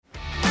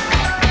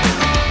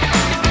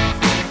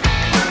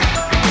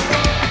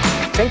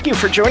Thank you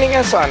for joining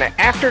us on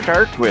After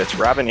Dark with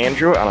Rob and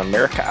Andrew on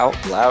America Out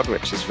Loud,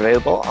 which is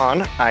available on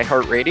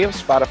iHeartRadio,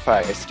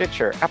 Spotify,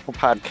 Stitcher, Apple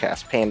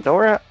Podcasts,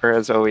 Pandora, or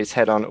as always,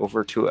 head on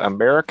over to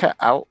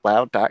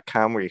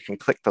AmericaOutloud.com where you can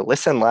click the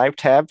Listen Live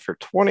tab for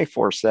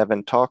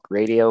 24/7 talk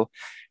radio.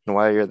 And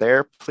while you're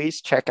there, please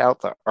check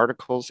out the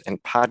articles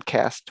and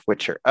podcasts,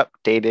 which are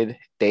updated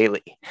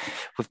daily.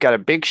 We've got a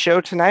big show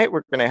tonight.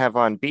 We're going to have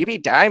on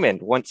BB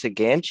Diamond once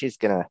again. She's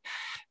going to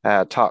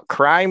talk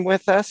crime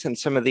with us and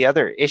some of the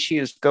other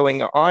issues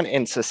going on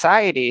in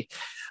society.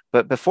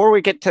 But before we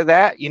get to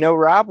that, you know,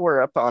 Rob,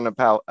 we're up on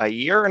about a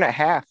year and a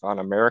half on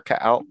America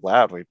Out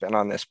Loud. We've been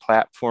on this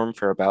platform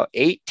for about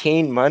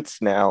 18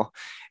 months now.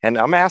 And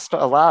I'm asked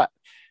a lot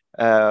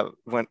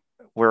when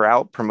we're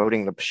out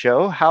promoting the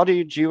show, how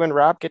did you and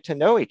Rob get to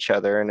know each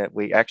other? And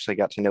we actually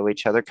got to know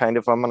each other kind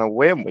of on a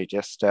whim. We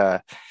just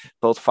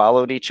both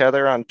followed each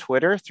other on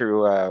Twitter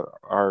through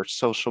our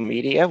social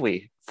media.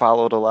 We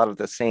followed a lot of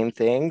the same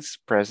things,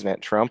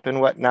 President Trump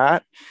and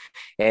whatnot.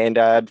 And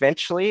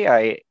eventually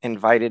I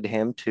invited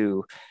him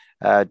to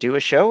do a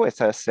show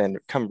with us and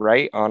come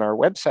right on our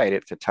website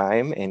at the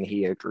time. And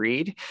he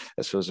agreed.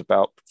 This was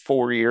about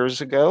 4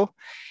 years ago.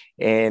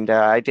 And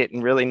I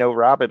didn't really know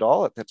Rob at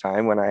all at the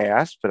time when I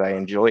asked, but I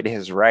enjoyed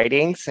his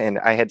writings. And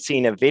I had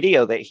seen a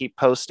video that he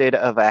posted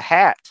of a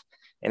hat,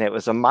 and it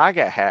was a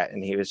MAGA hat.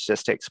 And he was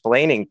just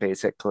explaining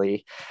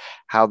basically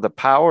how the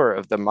power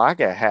of the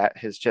MAGA hat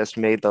has just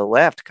made the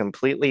left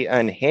completely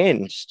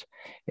unhinged.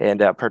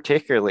 And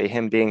particularly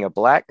him being a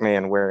black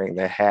man wearing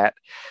the hat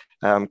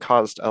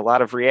caused a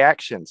lot of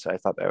reactions. So I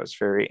thought that was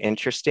very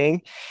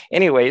interesting.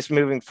 Anyways,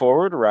 moving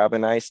forward, Rob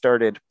and I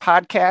started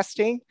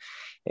podcasting.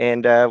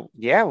 And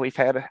we've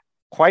had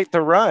quite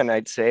the run,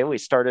 I'd say. We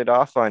started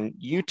off on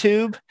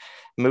YouTube,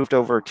 moved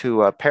over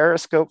to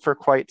Periscope for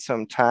quite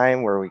some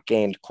time, where we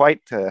gained quite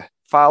the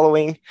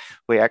following.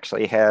 We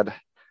actually had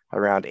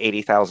around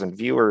 80,000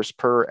 viewers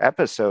per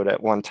episode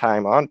at one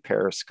time on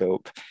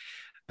Periscope.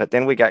 But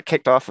then we got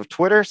kicked off of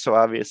Twitter. So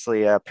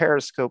obviously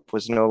Periscope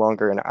was no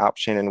longer an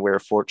option, and we're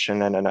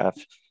fortunate enough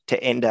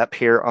to end up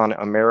here on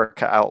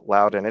America Out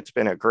Loud. And it's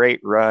been a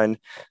great run.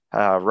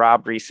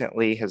 Rob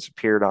recently has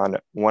appeared on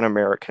One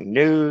American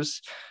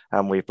News.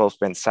 We've both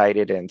been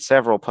cited in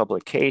several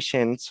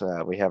publications.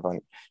 We have on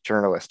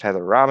journalist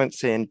Heather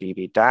Robinson,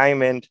 BB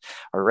Diamond,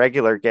 our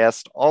regular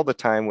guest all the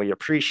time. We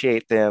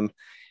appreciate them.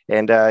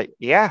 And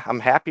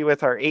I'm happy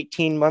with our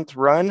 18-month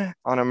run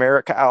on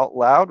America Out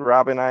Loud.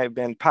 Rob and I have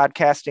been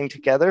podcasting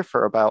together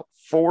for about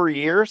 4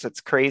 years. It's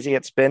crazy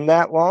it's been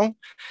that long.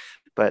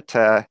 But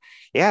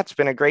it's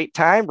been a great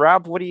time.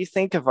 Rob, what do you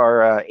think of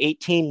our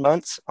 18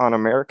 months on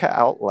America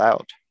Out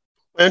Loud?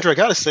 Andrew, I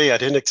got to say, I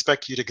didn't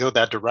expect you to go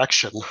that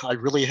direction. I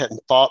really hadn't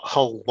thought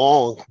how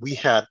long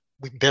we've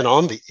been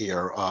on the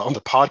air, on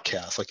the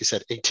podcast, like you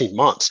said, 18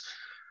 months.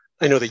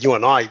 I know that you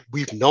and I,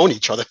 we've known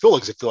each other. I feel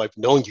like I've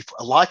known you for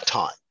a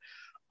lifetime.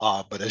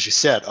 But as you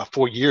said,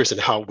 4 years and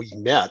how we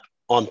met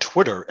on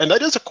Twitter. And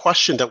that is a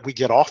question that we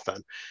get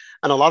often.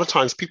 And a lot of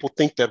times people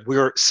think that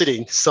we're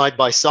sitting side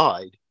by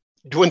side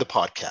doing the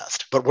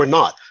podcast, but we're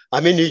not.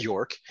 I'm in New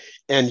York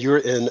and you're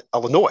in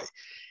Illinois.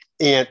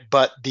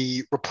 But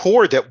the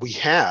rapport that we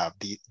have,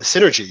 the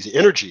synergies, the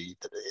energy,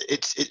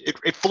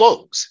 it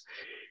flows.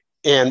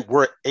 And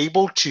we're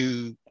able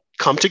to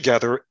come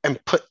together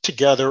and put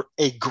together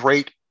a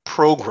great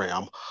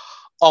program,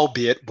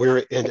 albeit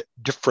we're in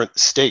different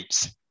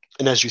states.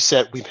 And as you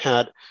said, we've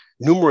had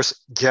numerous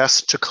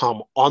guests to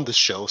come on the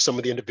show. Some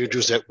of the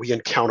individuals that we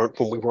encountered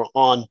when we were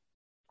on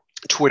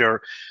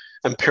Twitter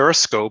and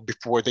Periscope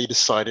before they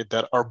decided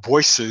that our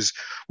voices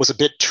was a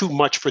bit too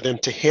much for them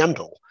to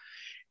handle.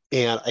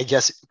 And I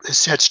guess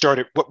this had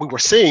started, what we were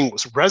saying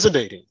was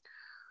resonating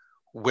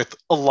with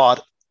a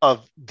lot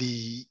of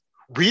the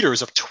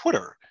readers of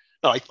Twitter.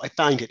 Now, I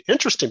find it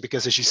interesting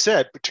because, as you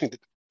said, between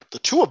the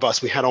two of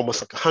us, we had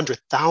almost like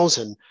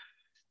 100,000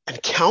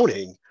 and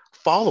counting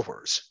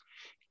followers.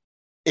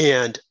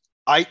 And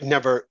I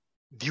never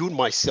viewed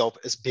myself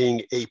as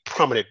being a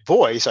prominent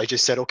voice. I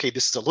just said, okay,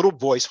 this is a little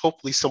voice.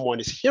 Hopefully someone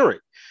is hearing.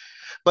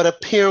 But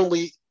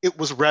apparently it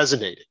was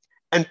resonating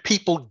and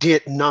people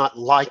did not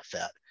like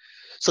that.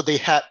 So they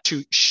had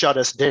to shut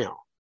us down.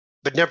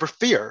 But never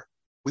fear,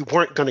 we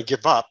weren't going to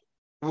give up.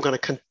 We were going to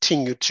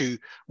continue to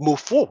move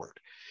forward.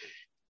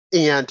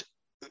 And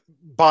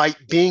by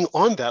being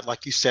on that,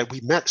 like you said,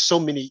 we met so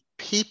many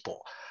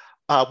people.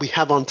 We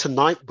have on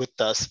tonight with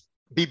us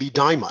BB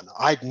Diamond.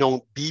 I've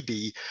known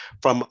BB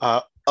from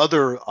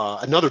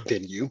another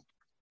venue,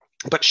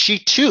 but she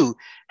too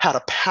had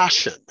a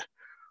passion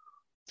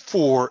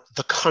for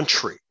the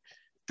country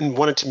and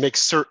wanted to make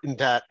certain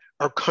that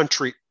our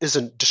country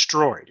isn't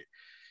destroyed.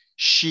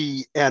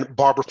 She and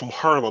Barbara from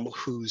Harlem,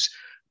 whose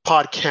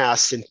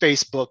podcasts and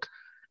Facebook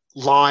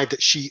Live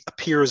that she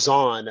appears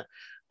on,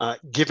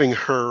 giving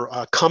her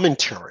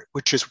commentary,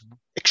 which is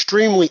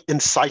extremely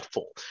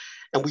insightful.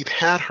 And we've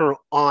had her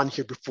on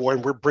here before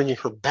and we're bringing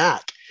her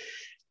back.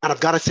 And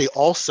I've got to say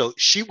also,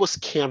 she was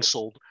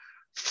canceled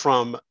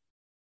from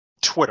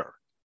Twitter.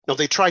 Now,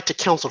 they tried to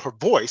cancel her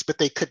voice, but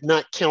they could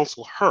not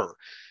cancel her.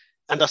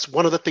 And that's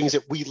one of the things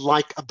that we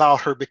like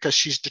about her, because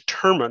she's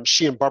determined,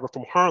 she and Barbara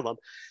from Harlem,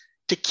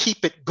 to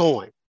keep it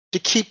going, to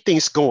keep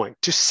things going,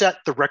 to set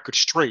the record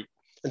straight,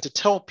 and to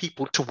tell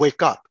people to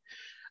wake up.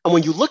 And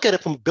when you look at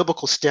it from a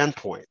biblical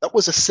standpoint, that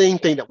was the same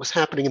thing that was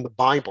happening in the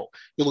Bible.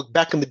 You look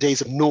back in the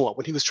days of Noah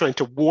when he was trying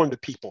to warn the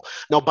people.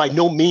 Now, by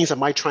no means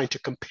am I trying to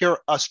compare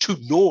us to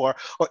Noah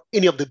or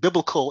any of the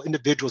biblical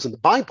individuals in the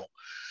Bible.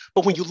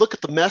 But when you look at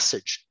the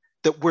message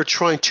that we're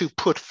trying to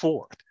put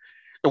forth,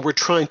 and we're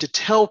trying to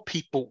tell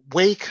people,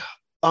 wake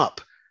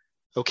up,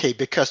 okay,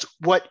 because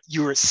what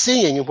you're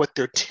seeing and what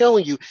they're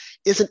telling you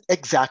isn't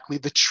exactly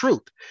the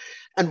truth.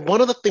 And one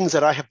of the things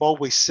that I have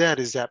always said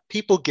is that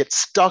people get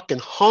stuck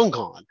and hung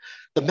on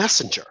the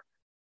messenger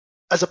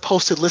as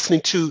opposed to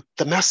listening to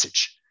the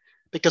message.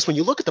 Because when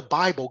you look at the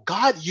Bible,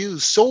 God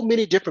used so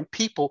many different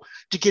people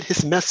to get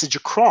his message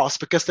across,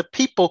 because the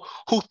people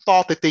who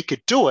thought that they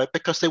could do it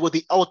because they were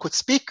the eloquent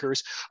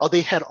speakers or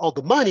they had all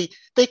the money,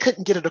 they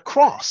couldn't get it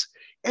across.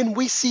 And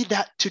we see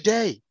that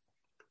today.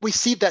 We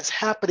see that's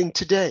happening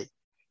today.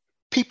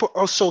 People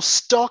are so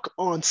stuck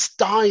on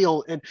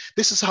style, and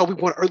this is how we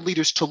want our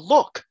leaders to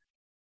look.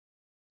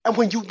 And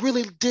when you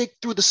really dig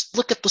through this,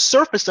 look at the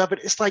surface of it,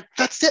 it's like,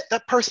 that's it.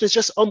 That person is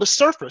just on the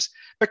surface,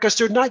 because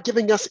they're not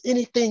giving us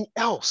anything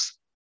else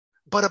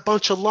but a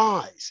bunch of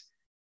lies.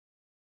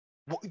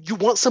 You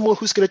want someone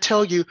who's going to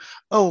tell you,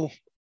 oh,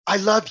 I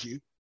love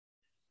you.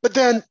 But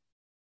then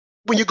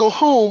when you go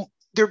home,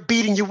 they're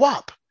beating you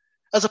up,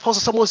 as opposed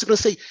to someone who's going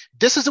to say,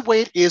 this is the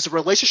way it is. The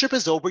relationship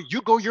is over.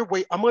 You go your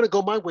way. I'm going to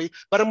go my way,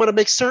 but I'm going to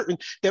make certain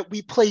that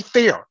we play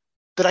fair,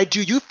 that I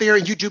do you fair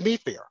and you do me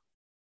fair.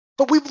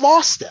 But we've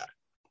lost that.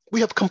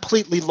 We have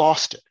completely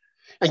lost it.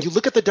 And you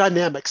look at the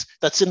dynamics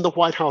that's in the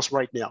White House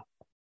right now.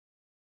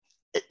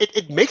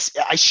 It makes,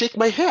 I shake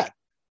my head.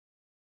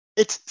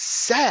 It's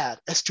sad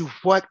as to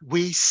what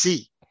we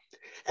see.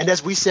 And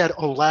as we said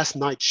on last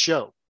night's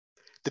show,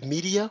 the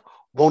media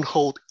won't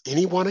hold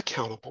anyone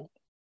accountable,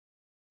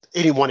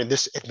 anyone in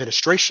this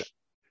administration,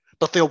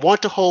 but they'll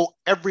want to hold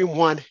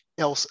everyone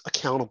else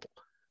accountable.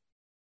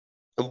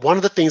 And one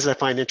of the things that I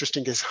find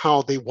interesting is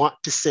how they want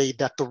to say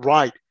that the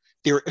right,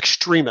 they're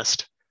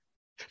extremist,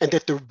 and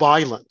that they're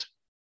violent,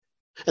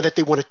 and that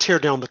they want to tear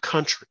down the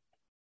country.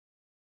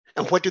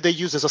 And what do they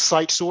use as a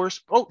site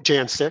source? Oh,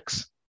 Jan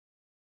 6.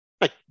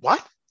 Like,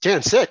 what?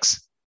 Jan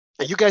 6?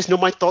 And you guys know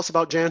my thoughts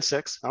about Jan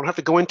 6. I don't have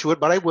to go into it,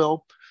 but I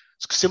will.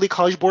 It's a silly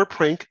College Board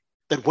prank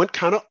that went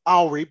kind of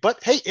awry,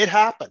 but hey, it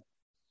happened.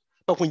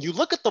 But when you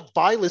look at the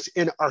violence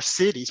in our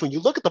cities, when you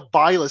look at the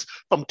violence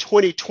from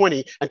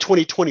 2020 and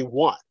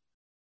 2021,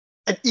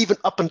 and even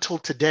up until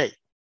today,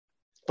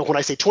 but when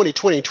I say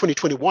 2020 and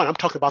 2021, I'm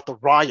talking about the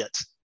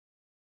riots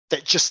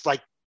that just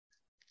like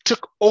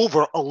took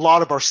over a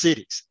lot of our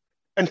cities.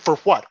 And for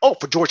what? Oh,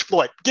 for George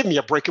Floyd. Give me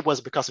a break. It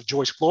wasn't because of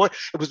George Floyd.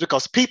 It was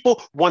because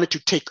people wanted to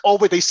take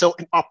over. They saw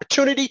an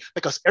opportunity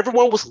because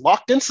everyone was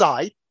locked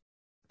inside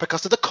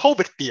because of the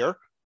COVID fear.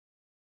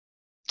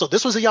 So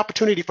this was the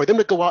opportunity for them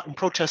to go out and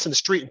protest in the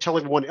street and tell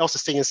everyone else to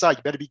stay inside.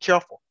 You better be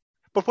careful.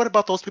 But what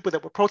about those people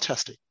that were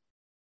protesting?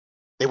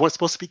 They weren't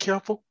supposed to be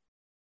careful?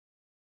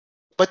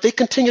 But they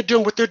continue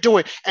doing what they're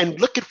doing. And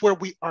look at where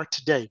we are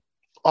today,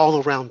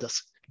 all around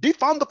us.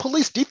 Defund the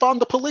police, defund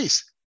the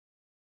police.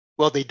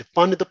 Well, they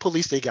defunded the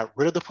police, they got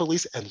rid of the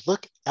police, and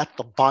look at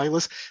the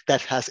violence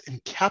that has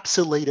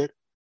encapsulated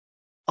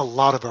a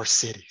lot of our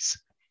cities.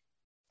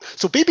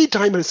 So Baby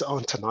Diamond is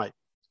on tonight.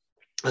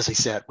 As I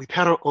said, we've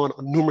had her on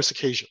numerous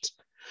occasions,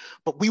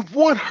 but we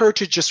want her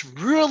to just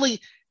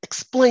really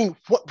explain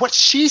what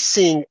she's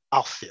seeing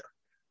out there.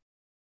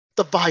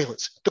 The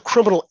violence, the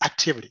criminal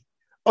activity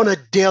on a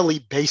daily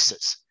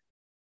basis.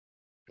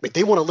 I mean,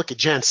 they want to look at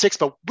Jan 6,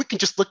 but we can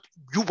just look,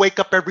 you wake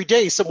up every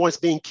day, someone's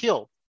being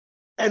killed.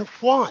 And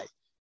why?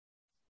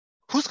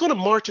 Who's going to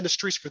march in the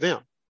streets for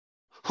them?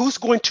 Who's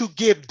going to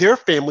give their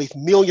families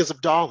millions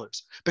of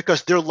dollars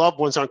because their loved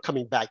ones aren't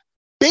coming back?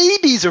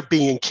 Babies are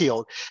being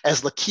killed,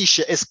 as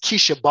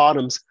Keisha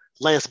Bottoms,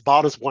 Lance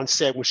Bottoms once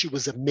said when she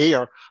was the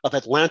mayor of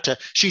Atlanta.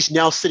 She's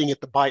now sitting at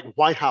the Biden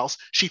White House.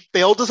 She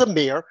failed as a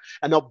mayor,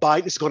 and now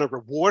Biden is going to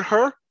reward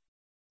her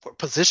for a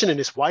position in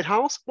his White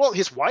House. Well,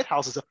 his White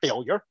House is a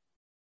failure.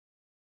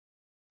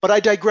 But I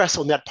digress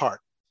on that part.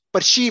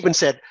 But she even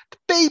said,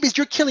 babies,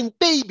 you're killing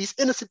babies,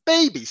 innocent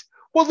babies.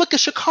 Well, look at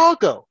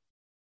Chicago.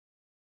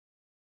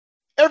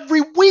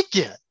 Every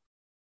weekend,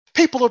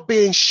 people are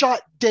being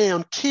shot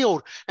down,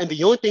 killed. And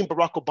the only thing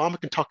Barack Obama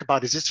can talk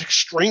about is this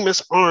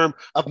extremist arm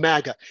of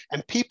MAGA.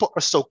 And people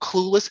are so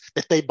clueless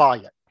that they buy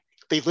it.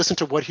 They listen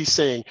to what he's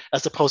saying,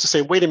 as opposed to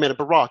saying, wait a minute,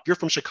 Barack, you're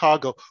from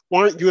Chicago.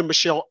 Why aren't you and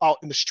Michelle out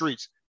in the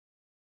streets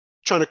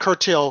trying to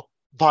curtail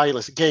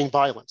violence, gang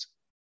violence?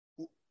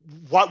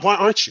 Why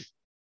aren't you?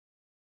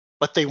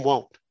 But they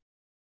won't.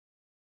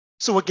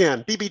 So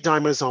again, BB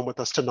Diamond is on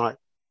with us tonight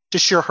to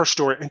share her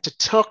story and to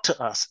talk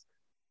to us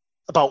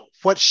about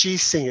what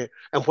she's seeing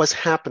and what's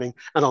happening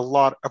in a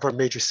lot of our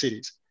major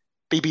cities.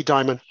 BB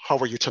Diamond, how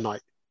are you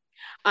tonight?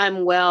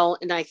 I'm well,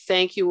 and I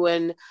thank you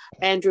and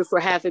Andrew for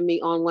having me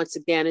on once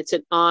again. It's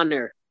an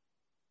honor.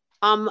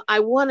 I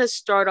want to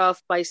start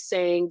off by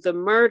saying the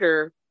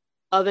murder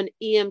of an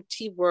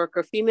EMT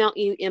worker, female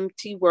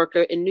EMT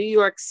worker in New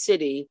York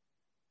City,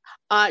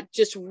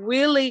 just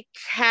really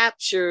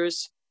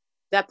captures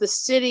that the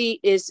city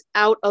is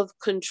out of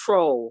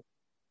control.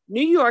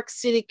 New York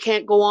City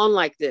can't go on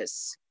like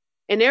this.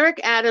 And Eric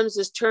Adams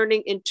is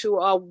turning into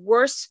a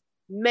worse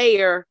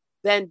mayor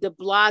than de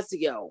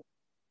Blasio.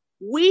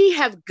 We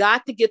have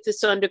got to get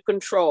this under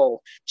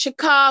control.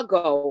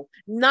 Chicago,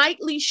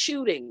 nightly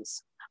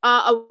shootings.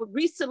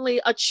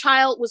 Recently, a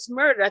child was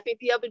murdered, I think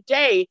the other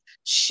day,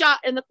 shot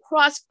in the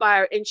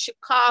crossfire in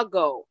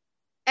Chicago,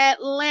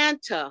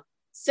 Atlanta,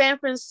 San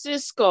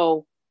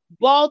Francisco,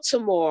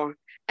 Baltimore,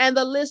 and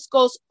the list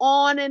goes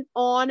on and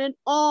on and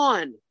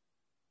on.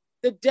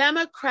 The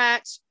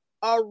Democrats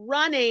are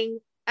running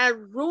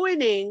and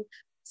ruining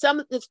some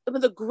of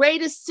the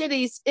greatest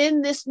cities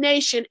in this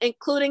nation,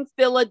 including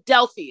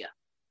Philadelphia.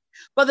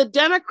 But the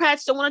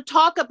Democrats don't want to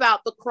talk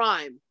about the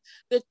crime.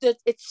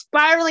 It's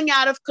spiraling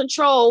out of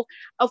control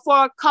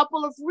for a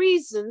couple of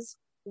reasons,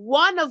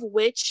 one of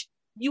which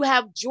you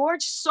have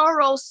George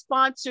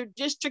Soros-sponsored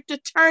district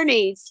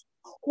attorneys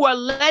who are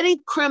letting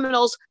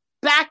criminals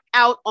back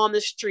out on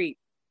the street.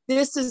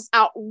 This is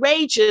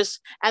outrageous,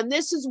 and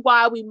this is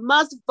why we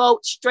must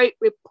vote straight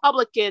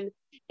Republican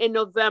in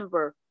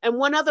November. And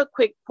one other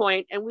quick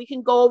point, and we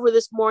can go over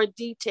this more in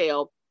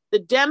detail. The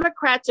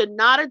Democrats are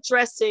not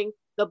addressing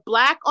the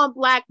Black on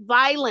Black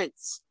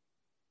violence.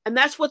 And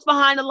that's what's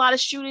behind a lot of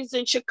shootings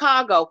in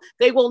Chicago.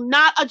 They will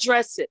not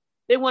address it.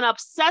 They want to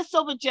obsess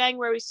over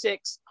January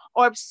 6th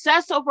or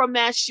obsess over a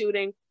mass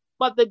shooting,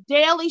 but the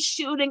daily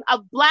shooting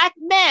of Black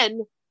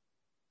men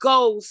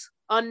goes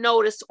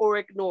unnoticed or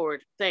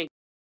ignored. Thank you.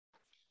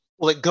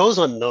 Well, it goes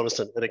unnoticed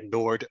and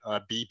ignored,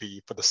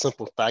 BB, for the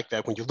simple fact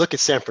that when you look at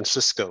San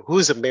Francisco, who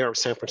is the mayor of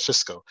San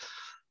Francisco?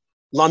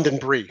 London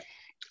Breed,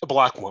 a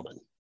Black woman.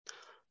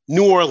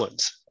 New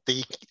Orleans,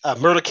 the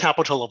murder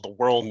capital of the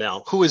world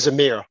now, who is the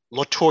mayor?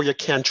 LaToya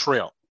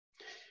Cantrell.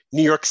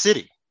 New York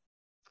City,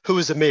 who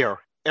is the mayor?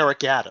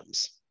 Eric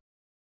Adams.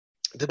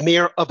 The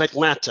mayor of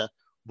Atlanta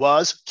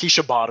was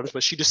Keisha Bottoms,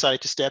 but she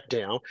decided to step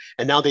down,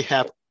 and now they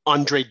have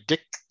Andre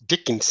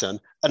Dickinson,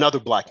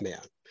 another Black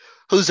man.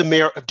 Who's the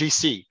mayor of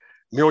DC?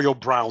 Muriel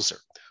Bowser.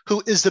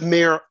 Who is the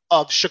mayor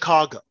of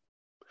Chicago?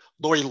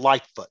 Lori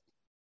Lightfoot.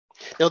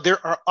 Now,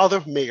 there are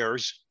other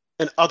mayors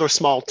in other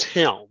small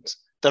towns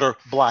that are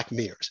Black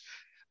mayors,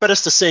 but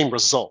it's the same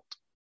result.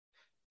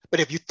 But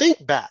if you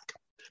think back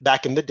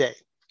in the day,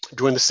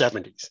 during the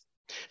 70s, and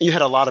you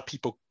had a lot of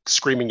people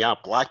screaming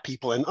out, Black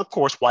people, and of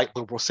course, white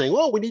liberals saying,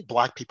 oh, we need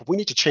Black people. We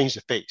need to change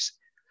the face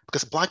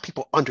because Black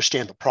people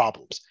understand the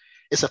problems.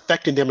 It's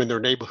affecting them in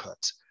their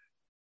neighborhoods.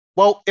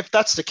 Well, if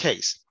that's the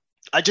case,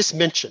 I just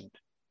mentioned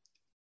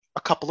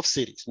a couple of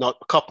cities, not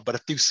a couple, but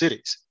a few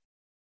cities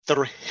that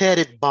are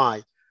headed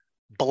by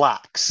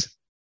Blacks,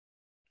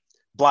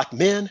 Black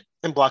men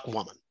and Black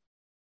women.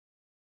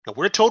 Now,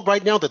 we're told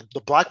right now that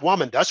the Black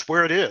woman, that's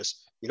where it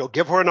is. You know,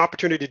 give her an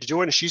opportunity to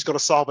join and she's going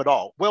to solve it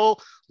all.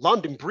 Well,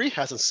 London Breed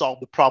hasn't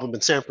solved the problem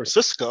in San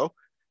Francisco.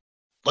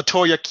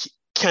 LaToya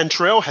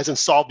Cantrell hasn't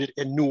solved it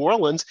in New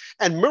Orleans.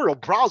 And Muriel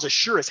Bowser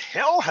sure as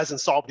hell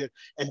hasn't solved it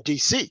in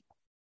DC.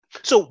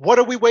 So what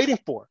are we waiting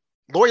for?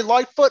 Lori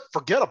Lightfoot,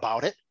 forget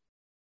about it.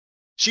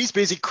 She's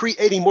busy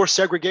creating more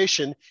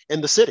segregation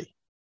in the city.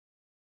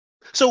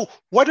 So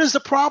what is the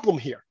problem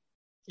here?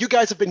 You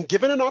guys have been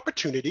given an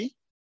opportunity.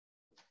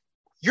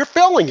 You're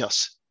failing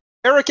us.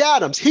 Eric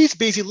Adams, he's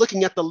busy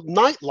looking at the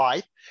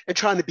nightlife and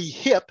trying to be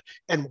hip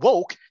and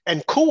woke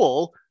and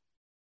cool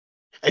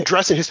and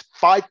dressing his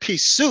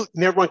 5-piece suit.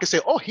 And everyone can say,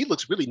 oh, he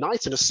looks really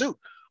nice in a suit.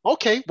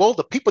 Okay, well,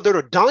 the people that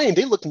are dying,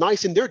 they look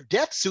nice in their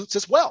death suits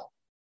as well.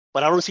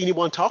 But I don't see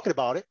anyone talking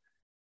about it.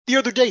 The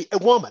other day, a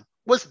woman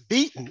was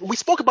beaten. We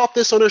spoke about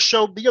this on our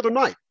show the other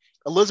night.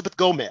 Elizabeth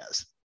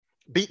Gomez,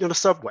 beaten in a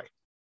subway,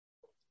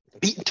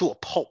 beaten to a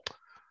pulp.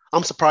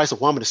 I'm surprised the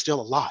woman is still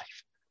alive.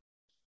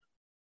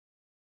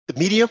 The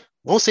media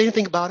won't say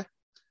anything about it.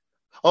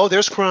 Oh,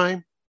 there's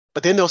crime.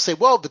 But then they'll say,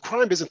 well, the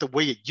crime isn't the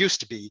way it used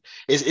to be.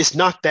 It's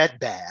not that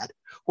bad.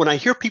 When I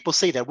hear people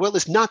say that, well,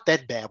 it's not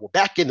that bad. Well,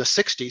 back in the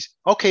 60s,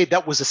 okay,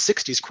 that was a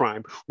 60s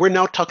crime. We're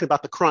now talking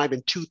about the crime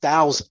in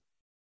 2000.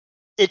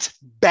 It's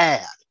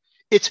bad.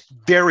 It's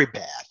very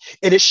bad.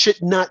 And it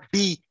should not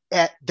be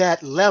at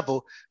that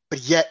level. But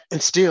yet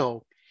and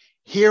still,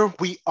 here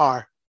we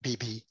are,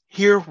 BB.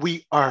 Here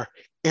we are,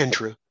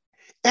 Andrew.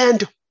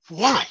 And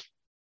why?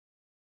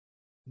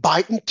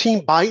 Biden,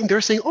 Team Biden,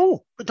 they're saying,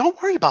 oh, but don't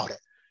worry about it.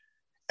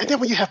 And then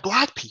when you have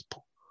Black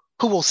people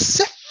who will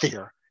sit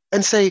there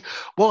and say,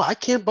 well, I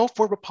can't vote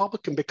for a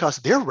Republican because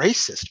they're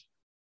racist.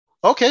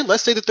 Okay,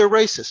 let's say that they're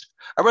racist.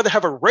 I'd rather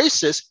have a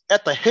racist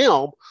at the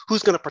helm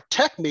who's going to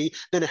protect me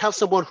than to have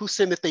someone who's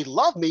saying that they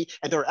love me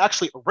and they're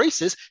actually a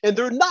racist and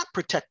they're not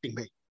protecting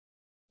me.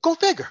 Go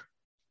figure.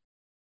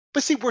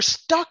 But see, we're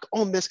stuck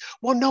on this.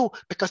 Well, no,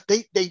 because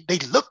they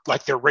look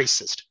like they're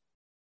racist.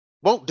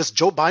 Well, does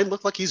Joe Biden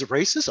look like he's a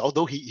racist,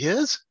 although he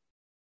is?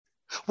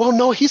 Well,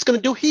 no,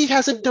 he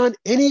hasn't done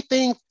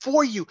anything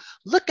for you.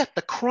 Look at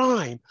the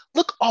crime.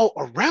 Look all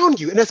around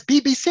you. And as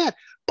BB said,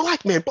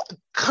 black men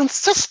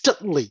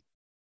consistently.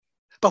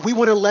 But we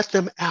want to let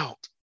them out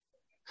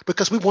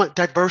because we want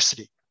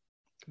diversity.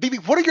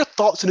 BB, what are your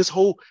thoughts on this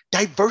whole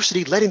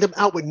diversity, letting them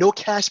out with no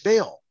cash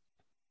bail?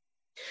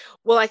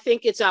 Well, I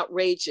think it's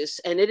outrageous,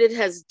 and it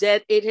has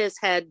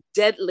had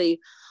deadly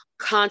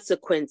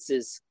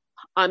consequences.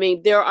 I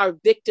mean, there are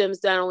victims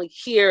not only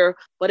here,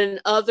 but in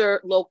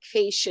other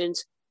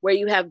locations where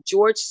you have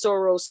George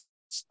Soros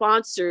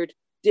sponsored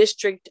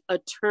district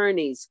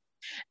attorneys.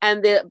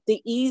 And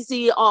the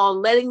easy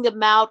on letting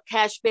them out,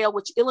 cash bail,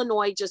 which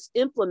Illinois just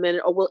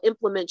implemented or will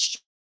implement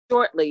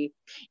shortly,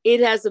 it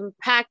has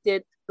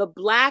impacted the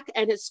Black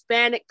and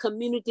Hispanic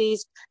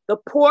communities, the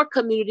poor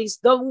communities,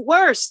 the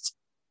worst,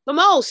 the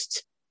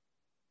most.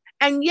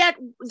 And yet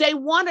they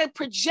want to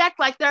project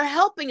like they're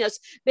helping us.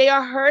 They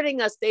are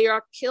hurting us. They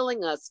are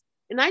killing us.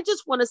 And I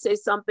just want to say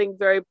something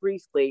very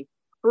briefly.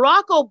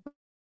 Barack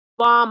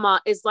Obama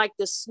is like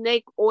the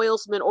snake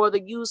oilsman or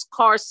the used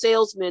car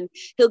salesman.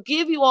 He'll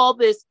give you all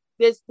this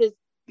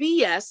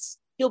BS.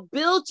 He'll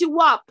build you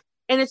up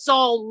and it's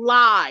all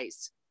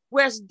lies.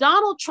 Whereas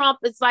Donald Trump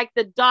is like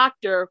the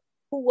doctor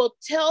who will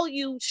tell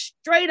you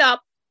straight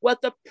up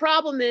what the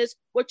problem is,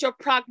 what your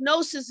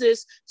prognosis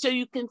is, so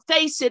you can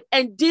face it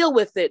and deal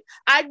with it.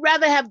 I'd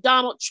rather have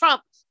Donald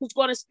Trump who's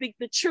going to speak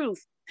the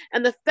truth.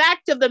 And the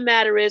fact of the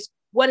matter is,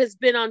 what has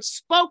been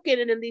unspoken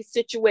in these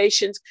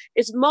situations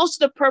is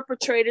most of the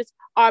perpetrators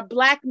are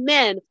Black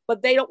men,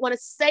 but they don't want to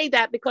say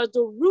that because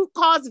the root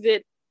cause of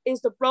it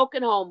is the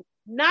broken home,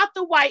 not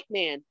the white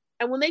man.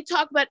 And when they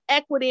talk about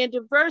equity and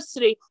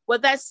diversity,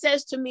 what that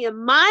says to me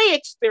in my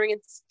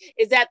experience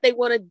is that they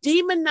want to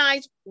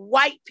demonize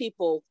white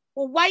people.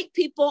 Well, white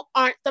people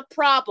aren't the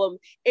problem.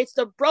 It's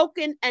the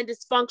broken and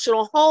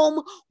dysfunctional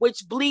home,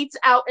 which bleeds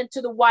out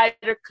into the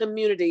wider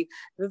community.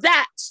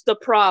 That's the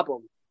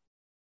problem.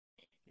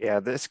 Yeah,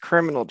 this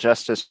criminal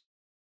justice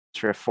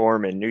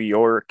reform in New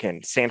York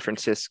and San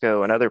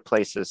Francisco and other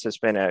places has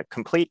been a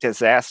complete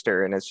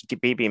disaster. And as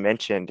BB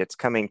mentioned, it's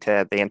coming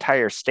to the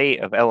entire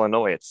state of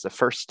Illinois. It's the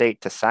first state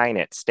to sign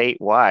it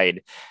statewide,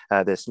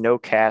 this no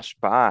cash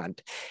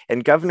bond.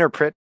 And Governor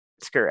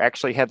Pritzker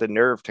actually had the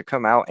nerve to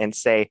come out and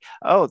say,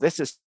 oh, this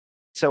is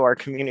so our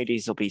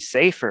communities will be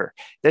safer.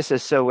 This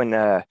is so when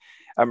a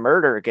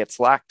murderer gets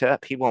locked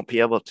up, he won't be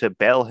able to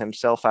bail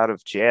himself out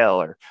of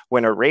jail. Or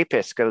when a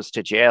rapist goes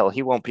to jail,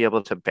 he won't be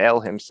able to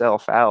bail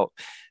himself out.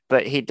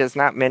 But he does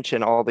not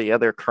mention all the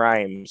other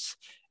crimes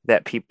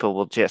that people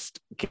will just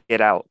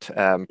get out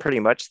pretty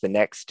much the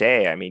next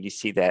day. I mean, you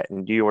see that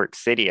in New York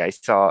City. I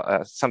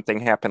saw something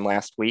happen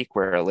last week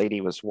where a lady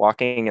was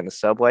walking in the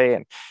subway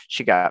and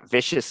she got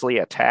viciously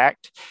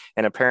attacked.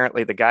 And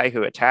apparently the guy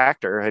who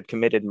attacked her had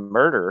committed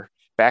murder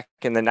back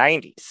in the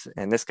 90s.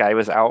 And this guy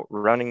was out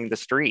running the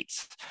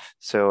streets.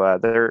 So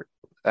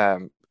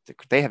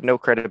they have no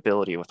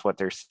credibility with what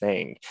they're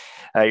saying.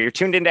 You're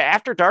tuned into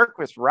After Dark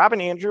with Rob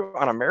and Andrew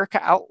on America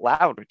Out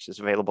Loud, which is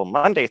available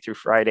Monday through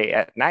Friday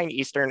at 9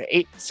 Eastern,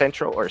 8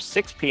 Central, or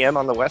 6 p.m.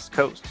 on the West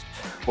Coast.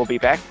 We'll be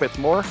back with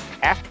more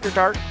After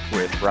Dark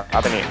with Rob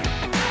and Andrew.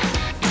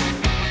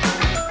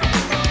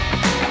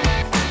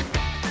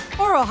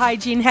 Oral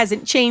hygiene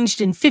hasn't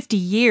changed in 50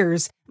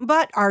 years,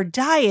 but our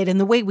diet and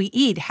the way we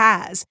eat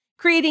has,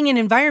 creating an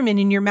environment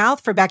in your mouth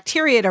for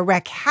bacteria to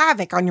wreak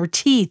havoc on your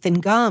teeth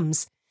and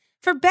gums.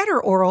 For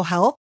better oral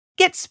health,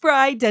 get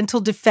Spry Dental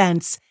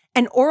Defense,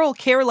 an oral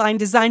care line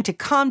designed to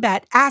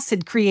combat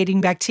acid-creating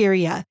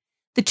bacteria.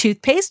 The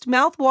toothpaste,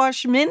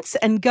 mouthwash, mints,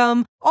 and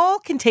gum all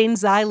contain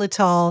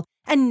xylitol,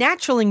 a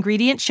natural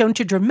ingredient shown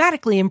to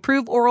dramatically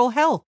improve oral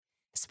health.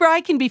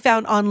 Spry can be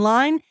found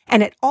online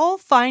and at all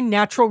fine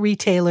natural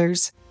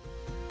retailers.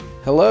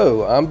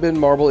 Hello, I'm Ben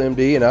Marble,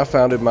 MD, and I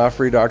founded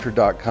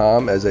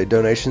MyFreeDoctor.com as a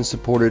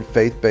donation-supported,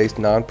 faith-based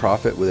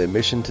nonprofit with a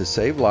mission to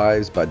save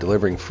lives by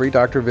delivering free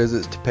doctor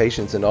visits to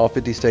patients in all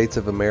 50 states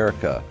of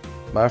America.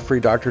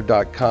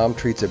 MyFreeDoctor.com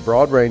treats a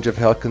broad range of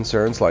health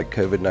concerns like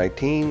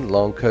COVID-19,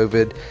 long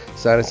COVID,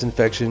 sinus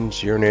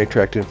infections, urinary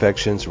tract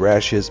infections,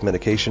 rashes,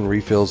 medication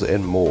refills,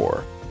 and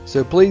more.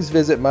 So please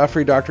visit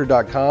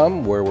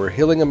MyFreeDoctor.com, where we're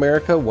healing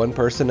America one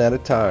person at a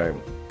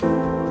time.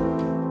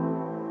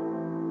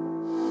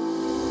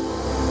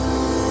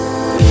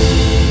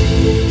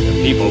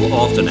 People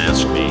often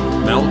ask me,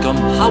 Malcolm,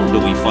 how do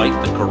we fight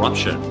the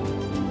corruption?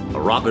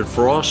 Robert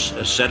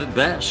Frost said it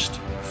best.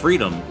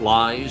 Freedom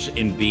lies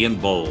in being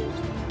bold.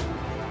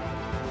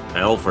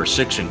 Well, for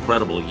 6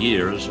 incredible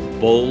years,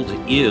 bold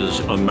is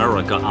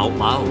America Out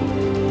Loud.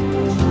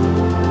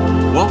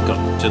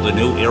 Welcome to the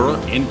new era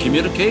in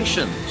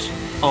communications,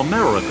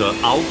 America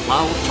Out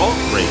Loud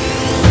Talk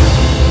Radio.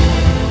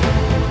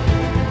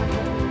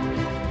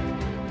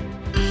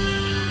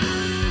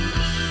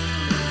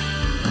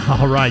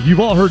 All right, you've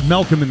all heard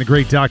Malcolm and the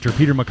great Dr.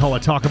 Peter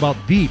McCullough talk about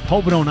the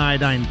povidone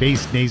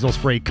iodine-based nasal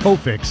spray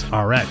Cofix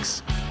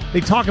RX.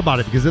 They talk about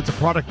it because it's a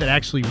product that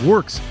actually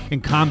works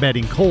in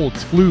combating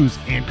colds, flus,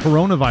 and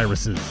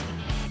coronaviruses.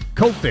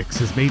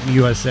 Cofix is made in the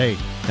USA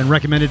and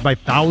recommended by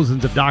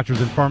thousands of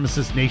doctors and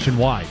pharmacists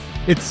nationwide.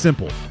 It's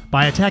simple.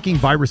 By attacking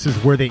viruses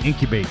where they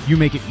incubate, you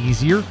make it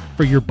easier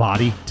for your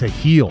body to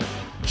heal.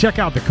 Check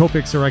out the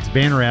Cofix RX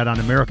banner ad on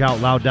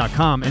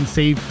AmericaOutloud.com and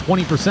save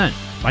 20%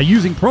 by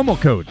using promo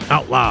code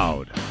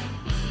OUTLOUD.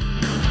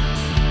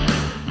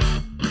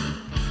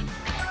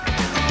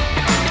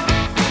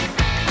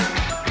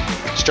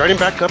 Starting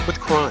back up with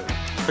crime,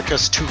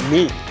 because to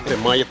me, and in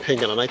my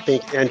opinion, and I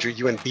think, Andrew,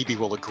 you and BB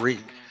will agree,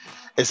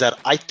 is that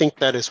I think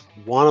that is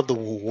one of the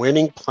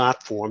winning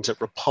platforms that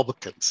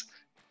Republicans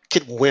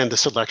could win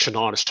this election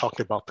on, is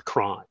talking about the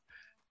crime.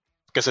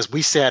 Because as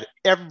we said,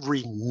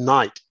 every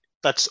night,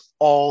 that's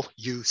all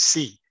you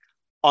see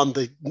on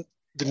the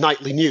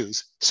nightly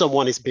news.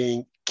 Someone is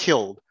being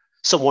killed,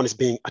 someone is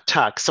being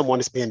attacked,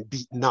 someone is being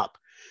beaten up.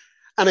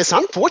 And it's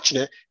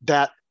unfortunate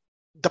that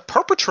the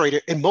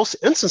perpetrator in most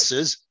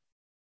instances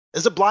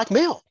is a Black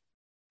male.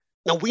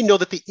 Now, we know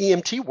that the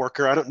EMT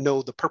worker, I don't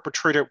know, the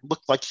perpetrator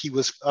looked like he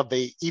was of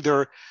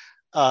either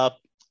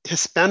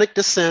Hispanic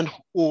descent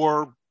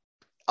or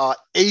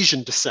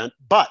Asian descent,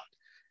 but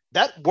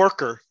that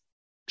worker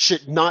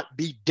should not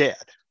be dead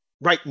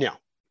right now.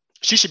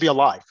 She should be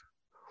alive.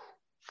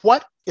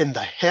 What in the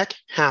heck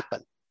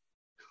happened?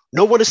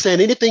 No one is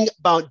saying anything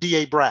about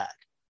DA Bragg.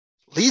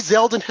 Lee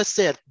Zeldin has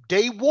said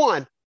day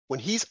one, when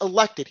he's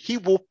elected, he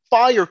will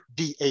fire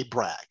DA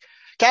Bragg.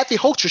 Kathy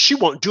Hochul, she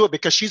won't do it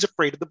because she's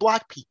afraid of the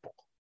Black people.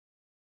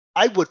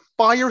 I would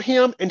fire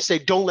him and say,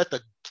 don't let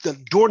the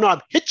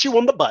doorknob hit you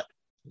on the butt.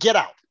 Get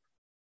out.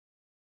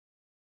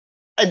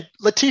 And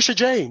Letitia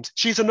James,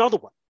 she's another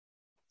one.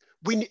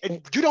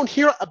 And you don't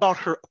hear about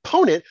her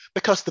opponent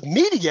because the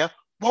media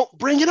won't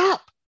bring it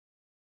up.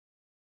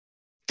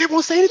 They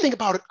won't say anything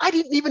about it. I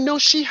didn't even know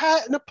she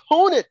had an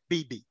opponent,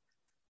 BB.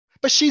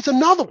 But she's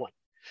another one.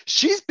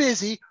 She's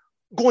busy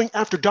going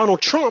after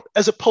Donald Trump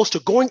as opposed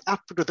to going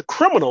after the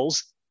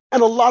criminals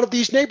in a lot of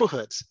these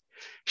neighborhoods.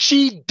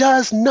 She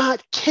does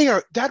not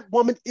care. That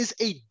woman is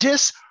a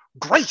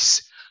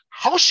disgrace.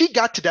 How she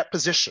got to that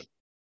position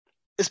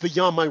is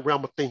beyond my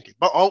realm of thinking.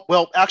 But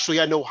actually,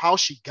 I know how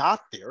she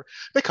got there,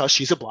 because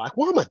she's a Black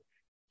woman.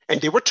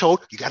 And they were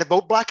told, you got to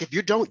vote Black. If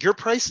you don't, you're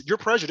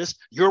prejudiced,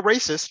 you're a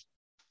racist.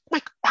 I'm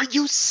like, are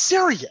you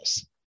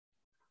serious?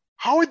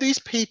 How are these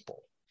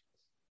people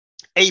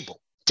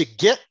able to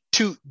get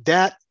to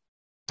that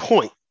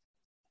point,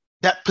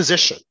 that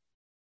position,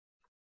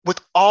 with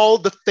all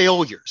the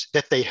failures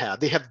that they have?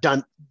 They have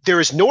done, there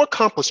is no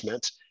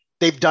accomplishments.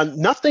 They've done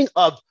nothing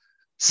of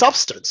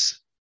substance,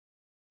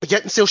 but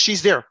yet and still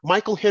she's there.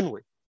 Michael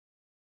Henry,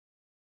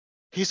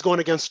 he's going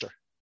against her.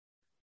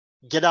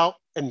 Get out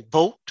and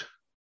vote,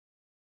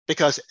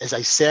 because as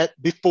I said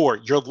before,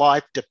 your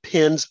life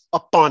depends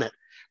upon it.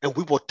 And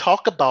we will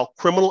talk about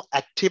criminal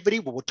activity.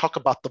 We will talk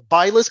about the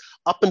violence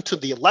up until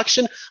the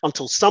election,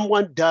 until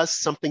someone does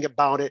something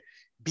about it.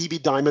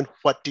 BB Diamond,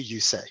 what do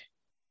you say?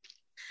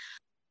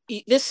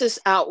 This is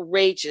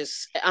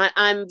outrageous.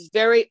 I'm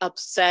very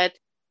upset.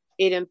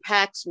 It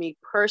impacts me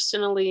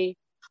personally.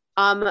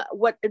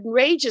 What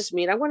enrages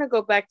me, and I want to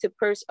go back to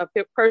a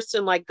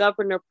person like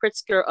Governor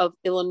Pritzker of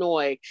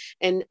Illinois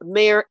and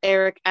Mayor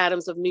Eric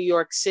Adams of New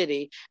York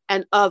City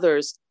and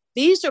others.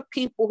 These are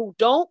people who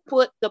don't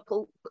put the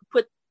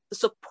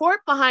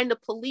support behind the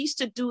police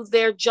to do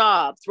their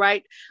jobs,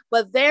 right?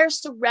 But they're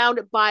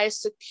surrounded by a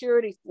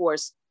security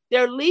force.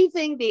 They're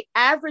leaving the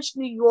average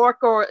New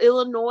Yorker or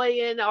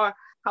Illinoisan, or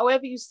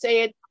however you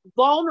say it,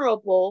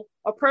 vulnerable,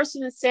 a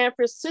person in San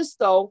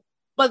Francisco,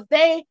 but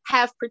they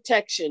have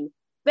protection.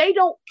 They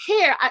don't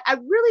care. I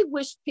really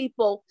wish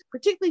people,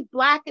 particularly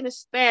Black and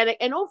Hispanic,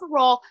 and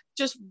overall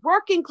just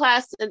working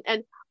class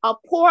and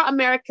poor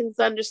Americans,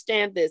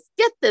 understand this.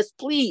 Get this,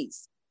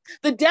 please.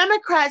 The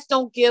Democrats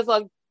don't give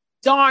a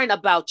darn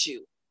about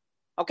you,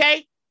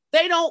 okay?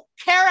 They don't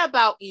care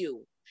about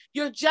you.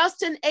 You're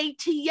just an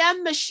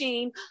ATM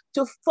machine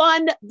to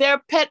fund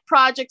their pet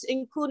projects,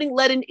 including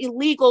letting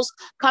illegals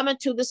come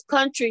into this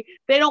country.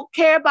 They don't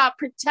care about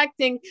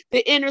protecting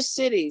the inner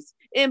cities.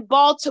 In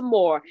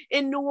Baltimore,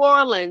 in New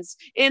Orleans,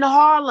 in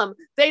Harlem,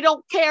 they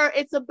don't care.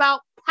 It's about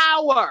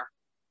power.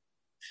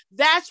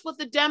 That's what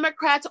the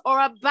Democrats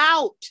are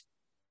about.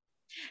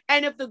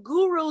 And if the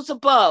gurus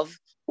above,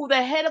 who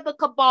the head of the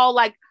cabal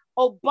like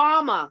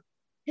Obama,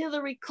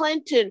 Hillary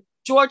Clinton,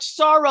 George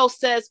Soros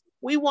says,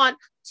 we want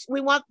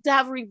to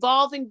have a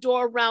revolving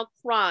door around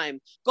crime.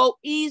 Go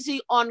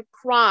easy on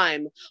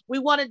crime. We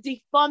want to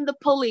defund the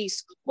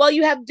police. Well,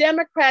 you have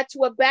Democrats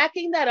who are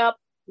backing that up,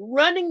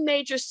 running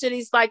major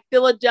cities like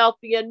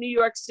Philadelphia, New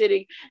York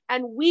City.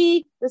 And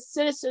we, the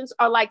citizens,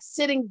 are like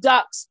sitting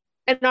ducks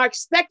and are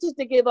expected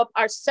to give up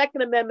our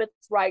Second Amendment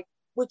right,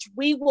 which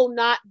we will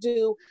not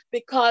do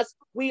because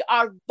we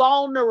are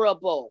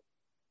vulnerable.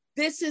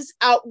 This is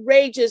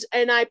outrageous.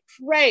 And I'm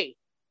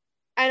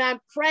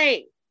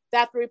praying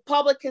that the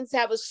Republicans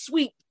have a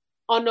sweep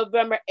on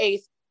November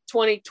 8th,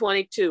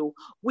 2022.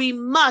 We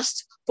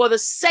must, for the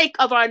sake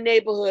of our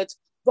neighborhoods,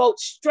 vote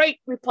straight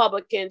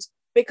Republicans,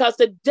 because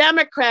the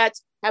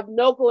Democrats have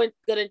no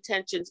good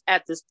intentions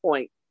at this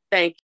point.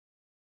 Thank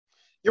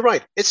you. You're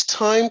right. It's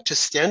time to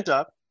stand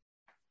up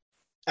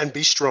and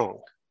be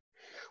strong.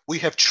 We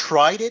have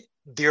tried it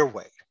their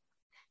way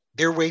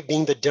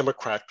being the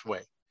Democrat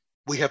way.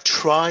 We have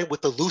tried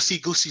with the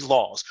loosey-goosey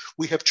laws.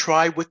 We have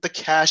tried with the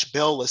cash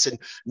bailless and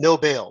no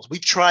bails.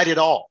 We've tried it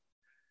all,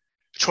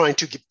 trying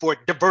to get for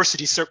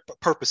diversity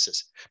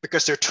purposes,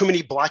 because there are too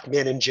many Black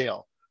men in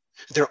jail.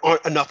 There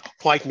aren't enough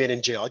white men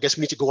in jail. I guess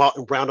we need to go out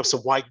and round up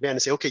some white men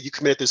and say, okay, you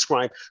committed this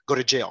crime, go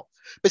to jail.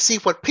 But see,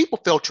 what people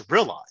fail to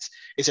realize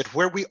is that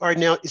where we are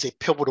now is a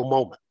pivotal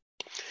moment.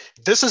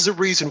 This is the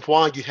reason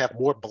why you have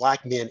more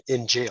Black men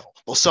in jail.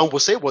 Well, some will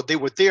say, well, they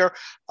were there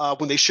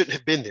when they shouldn't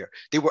have been there.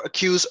 They were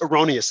accused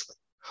erroneously,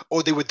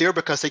 or they were there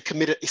because they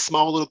committed a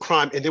small little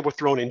crime and they were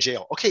thrown in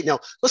jail. Okay, now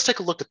let's take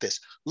a look at this.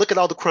 Look at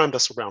all the crime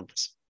that's around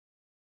us.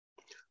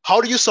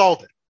 How do you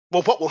solve it?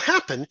 Well, what will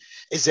happen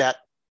is that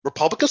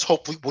Republicans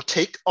hopefully will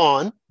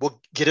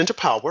get into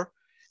power,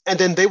 and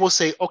then they will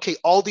say, okay,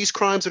 all these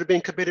crimes that are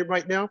being committed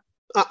right now,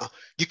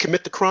 you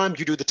commit the crime,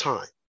 you do the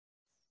time.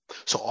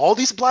 So all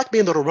these Black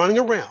men that are running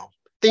around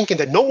thinking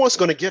that no one's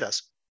going to get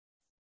us,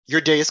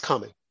 your day is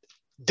coming.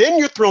 Then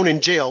you're thrown in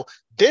jail.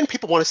 Then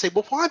people want to say,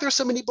 well, why are there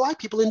so many Black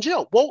people in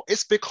jail? Well,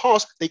 it's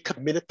because they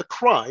committed the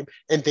crime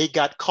and they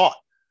got caught.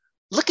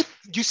 Look at,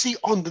 you see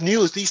on the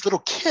news, these little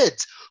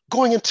kids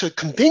going into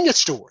convenience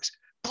stores,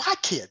 Black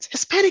kids,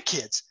 Hispanic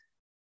kids,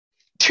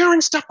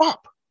 tearing stuff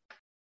up.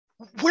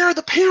 Where are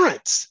the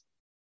parents?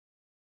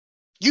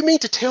 You mean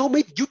to tell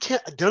me you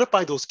can't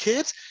identify those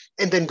kids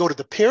and then go to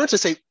the parents and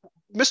say,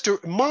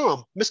 Mr.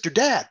 Mom, Mr.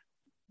 Dad,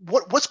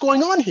 what's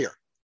going on here?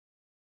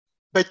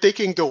 But they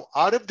can go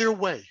out of their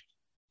way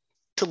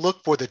to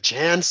look for the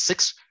Jan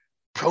 6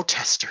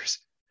 protesters,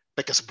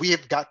 because we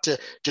have got to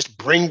just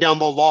bring down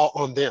the law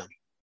on them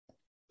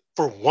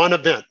for one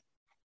event.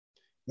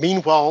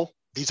 Meanwhile,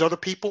 these other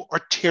people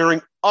are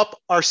tearing up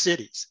our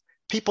cities.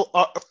 People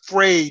are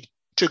afraid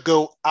to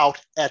go out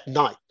at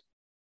night.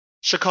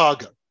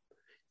 Chicago,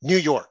 New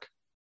York.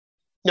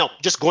 Now,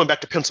 just going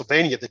back to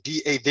Pennsylvania, the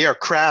DA there,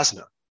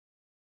 Krasner,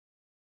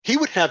 he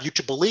would have you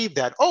to believe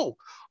that,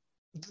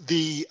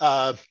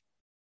 I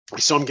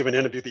saw him give an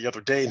interview the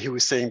other day, and he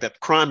was saying that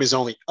crime is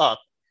only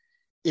up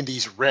in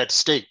these red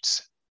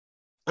states.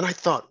 And I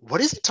thought,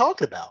 what is he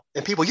talking about?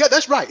 And people, yeah,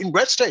 that's right. In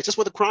red states, that's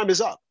where the crime is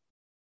up,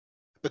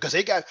 because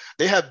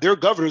they have their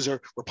governors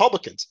are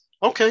Republicans.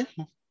 Okay,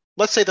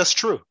 let's say that's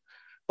true.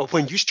 But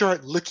when you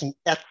start looking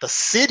at the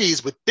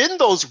cities within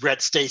those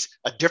red states,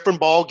 a different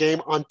ball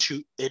game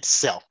unto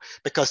itself,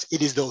 because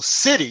it is those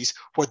cities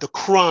where the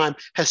crime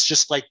has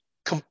just like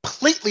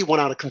completely went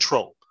out of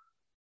control.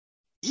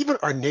 Even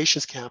our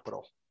nation's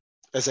capital,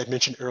 as I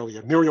mentioned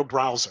earlier, Muriel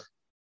Bowser,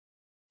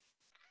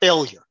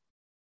 failure.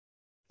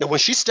 Now, when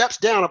she steps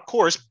down, of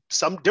course,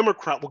 some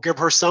Democrat will give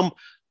her some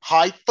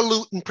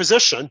highfalutin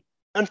position.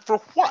 And for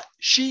what?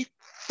 She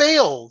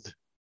failed.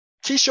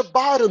 Keisha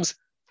Bottoms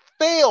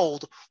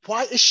failed.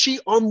 Why is she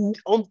on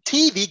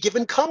TV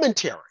giving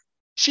commentary?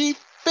 She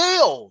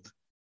failed.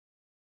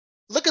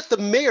 Look at the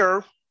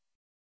mayor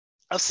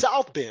of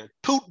South Bend,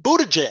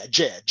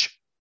 Buttigieg.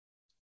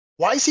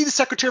 Why is he the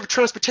Secretary of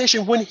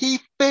Transportation when he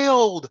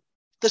failed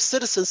the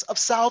citizens of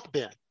South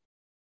Bend?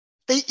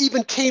 They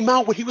even came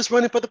out when he was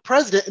running for the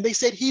president and they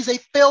said he's a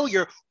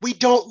failure. We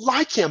don't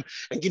like him.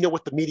 And you know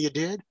what the media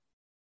did?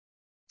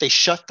 They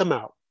shut them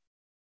out,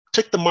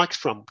 took the mics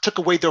from them, took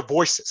away their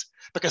voices,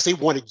 because they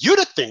wanted you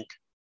to think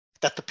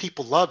that the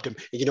people loved him.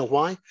 And you know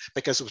why?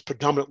 Because it was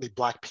predominantly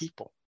Black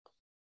people.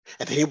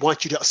 And they didn't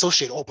want you to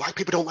associate, Black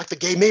people don't like the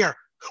gay mayor.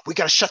 We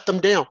got to shut them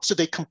down. So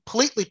they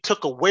completely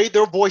took away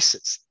their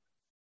voices,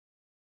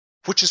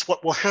 which is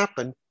what will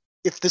happen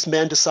if this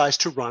man decides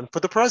to run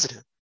for the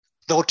president.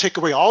 They'll take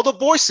away all the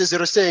voices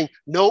that are saying,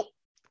 nope,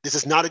 this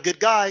is not a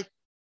good guy.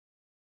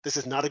 This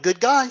is not a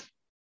good guy.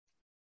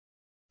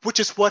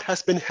 Which is what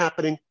has been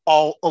happening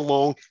all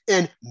along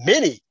in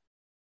many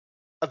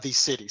of these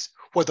cities,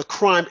 where the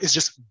crime is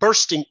just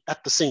bursting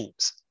at the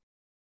seams.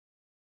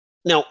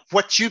 Now,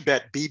 what you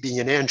bet,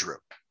 BB and Andrew?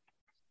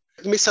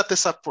 Let me set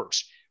this up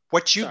first.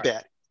 What you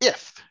bet,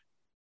 if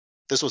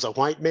this was a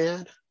white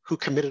man who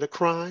committed a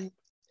crime,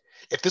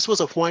 if this was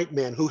a white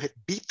man who had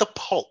beat the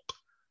pulp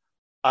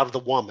out of the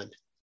woman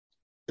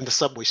in the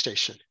subway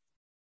station,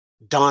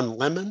 Don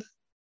Lemon,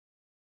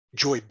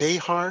 Joy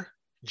Behar,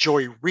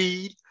 Joy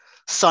Reid,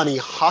 Sonny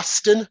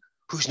Hostin,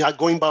 who's not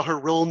going by her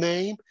real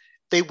name,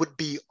 they would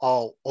be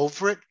all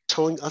over it,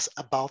 telling us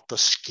about the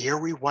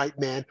scary white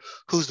man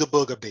who's the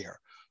booger bear.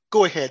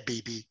 Go ahead,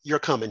 BB, your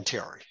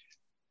commentary.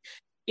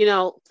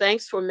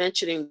 Thanks for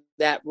mentioning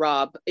that,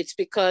 Rob. It's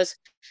because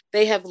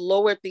they have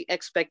lowered the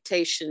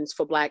expectations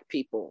for Black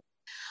people.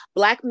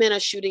 Black men are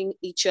shooting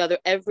each other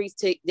every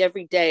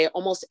day,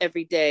 almost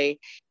every day,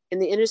 in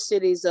the inner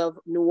cities of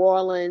New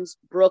Orleans,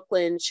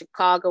 Brooklyn,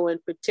 Chicago in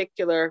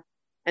particular,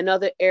 and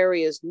other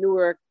areas,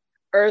 Newark,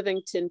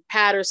 Irvington,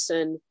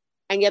 Patterson,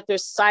 and yet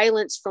there's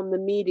silence from the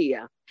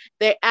media.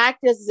 They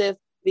act as if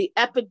the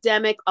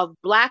epidemic of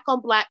Black on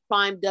Black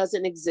crime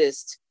doesn't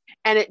exist,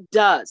 and it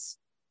does.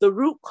 The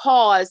root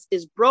cause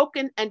is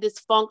broken and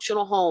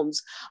dysfunctional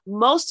homes.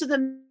 Most of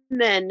the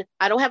men,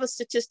 I don't have a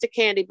statistic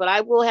handy, but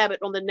I will have it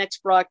on the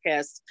next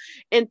broadcast,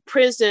 in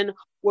prison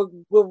were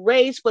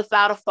raised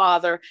without a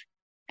father,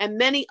 and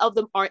many of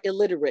them are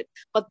illiterate.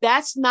 But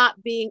that's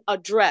not being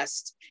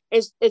addressed.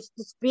 It's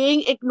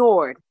being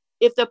ignored.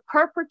 If the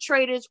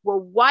perpetrators were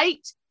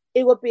white,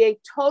 it would be a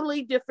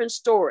totally different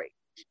story.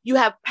 You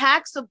have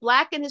packs of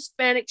Black and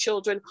Hispanic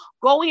children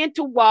going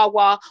into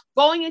Wawa,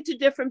 going into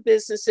different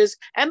businesses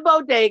and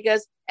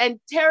bodegas and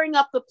tearing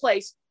up the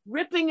place,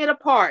 ripping it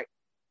apart.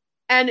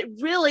 And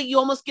really, you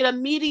almost get a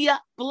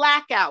media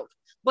blackout.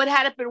 But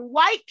had it been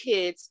white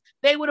kids,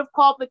 they would have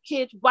called the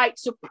kids white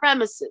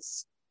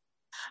supremacists.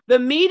 The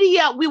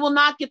media, we will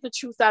not get the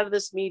truth out of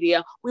this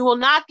media. We will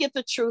not get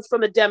the truth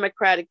from the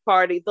Democratic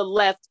Party, the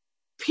left,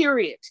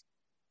 period.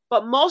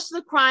 But most of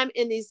the crime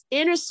in these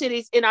inner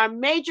cities, in our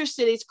major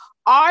cities,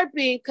 are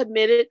being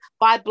committed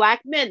by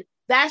Black men.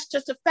 That's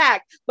just a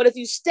fact. But if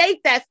you state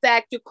that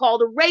fact, you're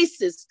called a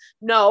racist.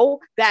 No,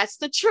 that's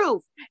the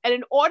truth. And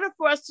in order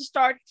for us to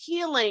start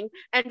healing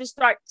and to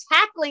start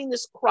tackling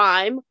this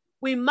crime,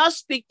 we must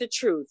speak the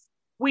truth.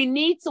 We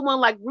need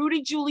someone like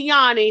Rudy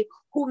Giuliani,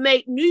 who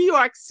made New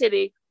York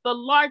City the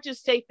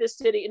largest safest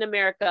city in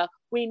America.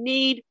 We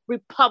need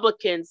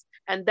Republicans,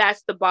 and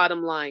that's the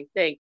bottom line.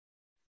 Thank you.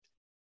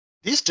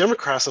 These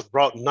Democrats have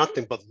brought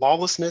nothing but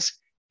lawlessness,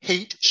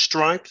 hate,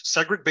 strife,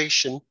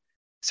 segregation,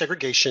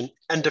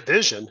 and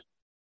division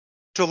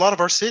to a lot of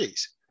our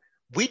cities.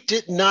 We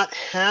did not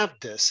have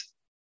this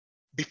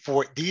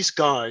before these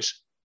guys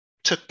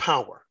took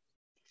power.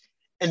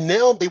 And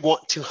now they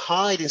want to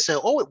hide and say,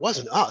 oh, it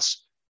wasn't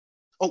us.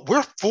 Oh,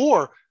 we're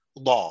for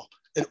law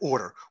and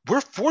order.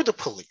 We're for the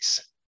police.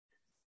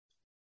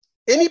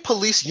 Any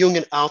police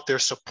union out there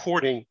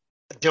supporting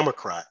a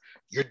Democrat,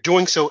 you're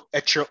doing so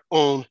at your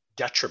own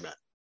detriment.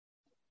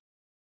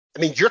 I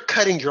mean, you're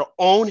cutting your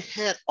own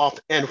head off.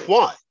 And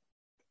why?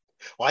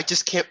 Well,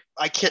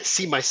 I can't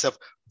see myself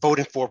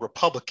voting for a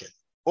Republican.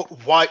 Well,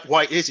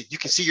 why is it? You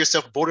can see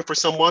yourself voting for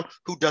someone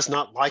who does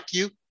not like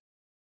you,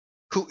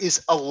 who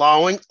is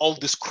allowing all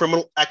this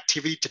criminal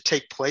activity to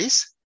take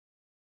place.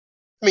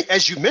 I mean,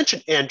 as you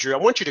mentioned, Andrew, I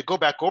want you to go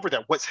back over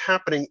that, what's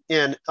happening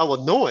in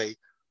Illinois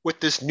with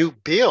this new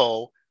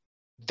bill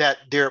that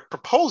they're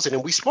proposing.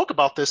 And we spoke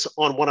about this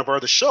on one of our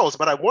other shows,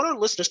 but I want our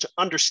listeners to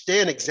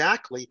understand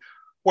exactly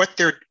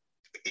what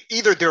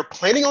either they're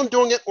planning on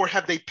doing it or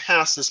have they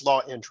passed this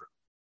law, Andrew?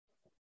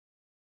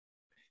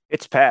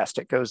 It's passed.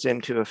 It goes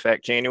into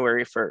effect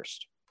January 1st.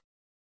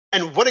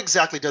 And what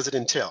exactly does it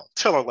entail?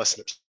 Tell our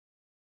listeners.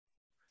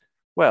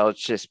 Well,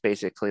 it's just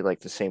basically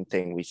like the same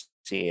thing we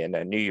see in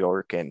New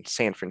York and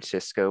San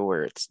Francisco,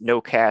 where it's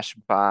no cash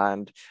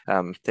bond,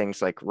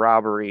 things like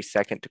robbery,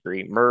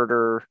 second-degree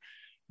murder,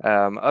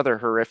 other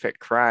horrific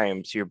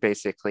crimes. You're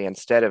basically,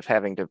 instead of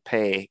having to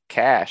pay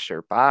cash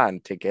or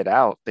bond to get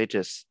out, they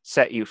just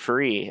set you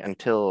free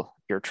until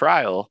your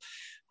trial,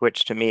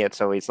 which to me,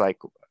 it's always like,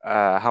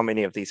 how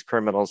many of these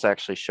criminals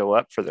actually show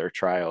up for their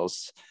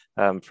trials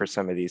for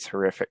some of these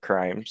horrific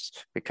crimes,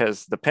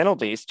 because the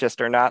penalties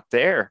just are not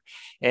there.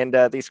 And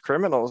these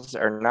criminals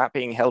are not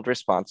being held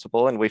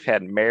responsible. And we've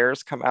had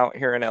mayors come out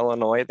here in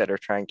Illinois that are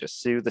trying to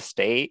sue the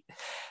state.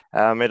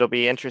 It'll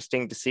be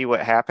interesting to see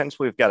what happens.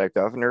 We've got a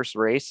governor's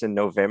race in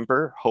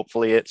November.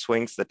 Hopefully it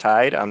swings the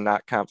tide. I'm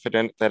not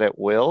confident that it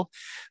will.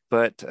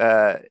 But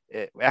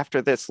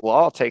after this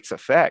law takes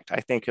effect,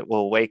 I think it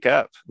will wake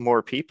up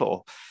more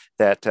people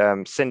that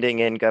sending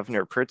in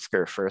Governor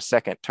Pritzker for a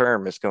second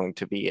term is going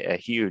to be a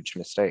huge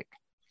mistake.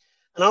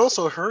 And I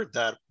also heard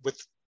that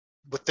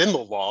within the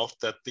law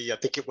that I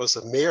think it was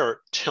the mayor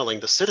telling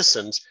the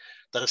citizens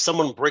that if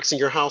someone breaks in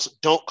your house,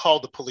 don't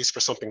call the police for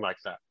something like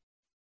that.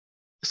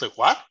 It's like,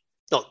 what?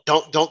 No,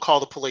 don't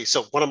call the police.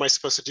 So what am I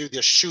supposed to do?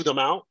 Just shoo them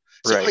out?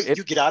 So, right. Hey,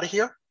 you get out of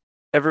here?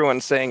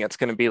 Everyone's saying it's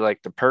going to be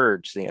like The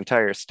Purge, the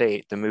entire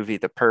state, the movie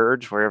The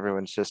Purge, where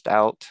everyone's just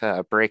out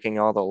breaking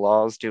all the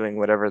laws, doing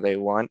whatever they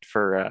want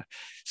for a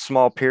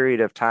small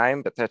period of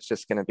time. But that's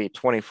just going to be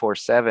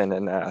 24/7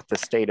 in the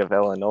state of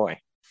Illinois.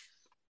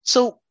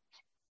 So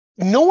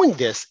knowing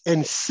this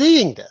and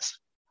seeing this,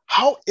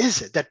 how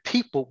is it that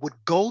people would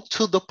go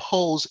to the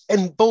polls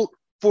and vote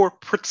for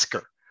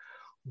Pritzker,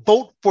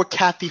 vote for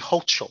Kathy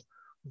Hochul,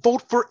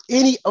 vote for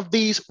any of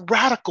these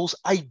radicals?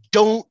 I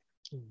don't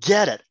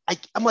get it.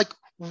 I'm like,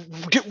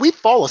 did we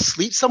fall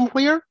asleep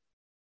somewhere?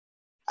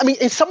 I mean,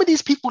 and some of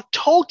these people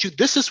told you,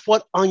 this is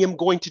what I am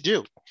going to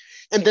do.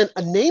 And then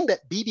a name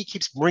that Bibi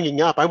keeps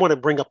bringing up, I want to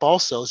bring up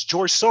also, is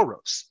George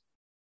Soros.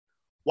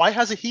 Why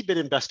hasn't he been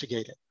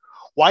investigated?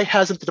 Why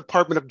hasn't the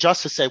Department of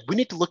Justice said, we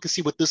need to look and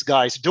see what this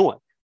guy's doing?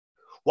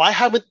 Why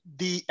haven't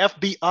the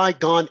FBI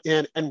gone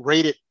in and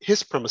raided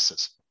his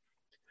premises?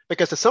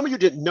 Because as some of you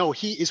didn't know,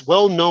 he is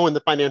well known in the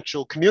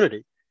financial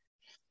community.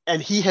 And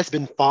he has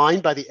been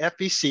fined by the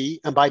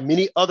FEC and by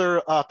many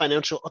other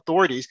financial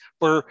authorities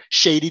for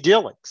shady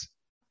dealings.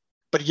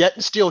 But yet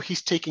and still,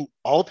 he's taking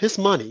all of his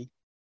money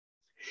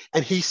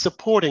and he's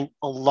supporting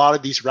a lot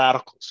of these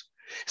radicals.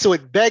 So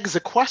it begs the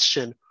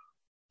question,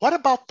 what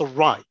about the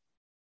right?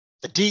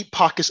 the deep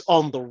pockets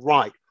on the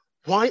right.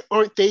 Why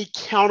aren't they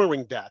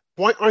countering that?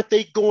 Why aren't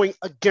they going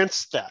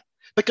against that?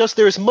 Because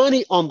there's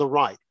money on the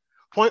right.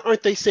 Why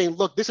aren't they saying,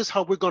 look, this is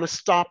how we're going to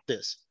stop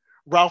this?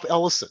 Ralph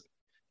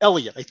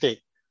Elliott, I think.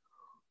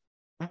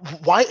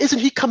 Why isn't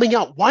he coming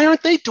out? Why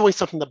aren't they doing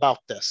something about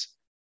this?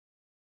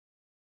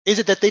 Is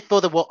it that they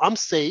feel that, well, I'm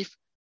safe,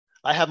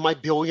 I have my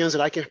billions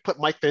and I can put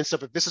my fence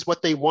up. If this is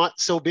what they want,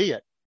 so be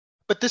it.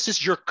 But this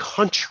is your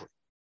country.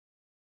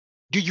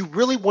 Do you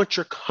really want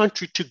your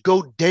country to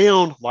go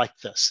down like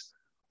this?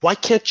 Why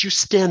can't you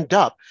stand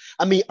up?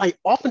 I mean, I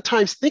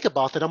oftentimes think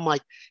about that. I'm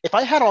like, if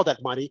I had all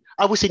that money,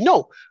 I would say,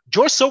 no,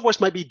 George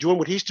Soros might be doing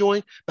what he's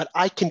doing, but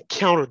I can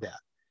counter that.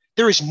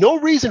 There is no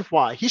reason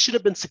why he should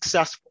have been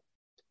successful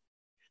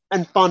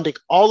in funding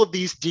all of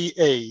these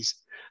DAs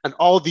and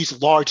all of these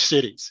large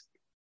cities.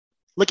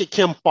 Look at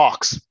Kim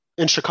Foxx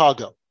in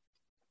Chicago.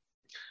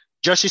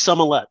 Jussie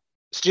Smollett,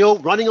 still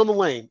running on the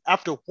lane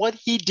after what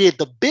he did,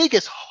 the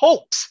biggest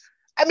hoax.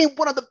 I mean,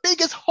 one of the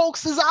biggest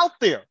hoaxes out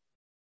there,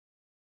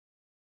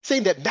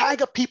 saying that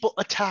MAGA people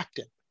attacked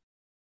him.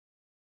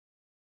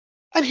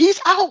 And he's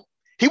out.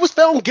 He was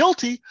found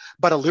guilty,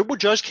 but a liberal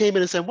judge came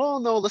in and said, well,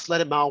 no, let's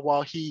let him out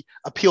while he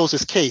appeals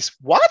his case.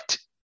 What?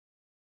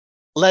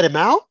 Let him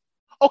out?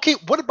 Okay,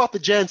 what about the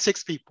Jan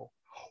 6 people?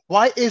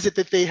 Why is it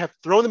that they have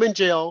thrown them in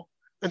jail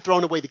and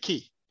thrown away the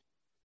key?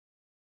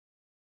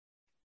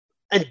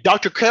 And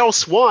Dr. Carol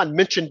Swan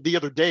mentioned the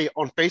other day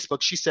on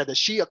Facebook, she said that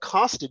she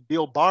accosted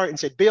Bill Barr and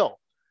said, Bill,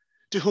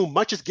 to whom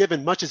much is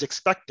given, much is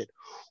expected.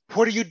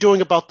 What are you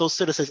doing about those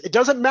citizens? It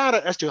doesn't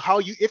matter as to how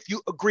if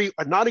you agree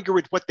or not agree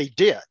with what they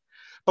did,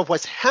 but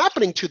what's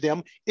happening to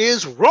them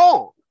is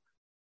wrong.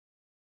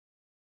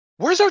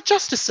 Where's our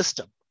justice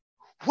system?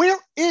 Where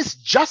is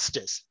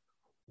justice?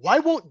 Why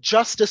won't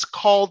justice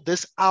call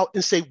this out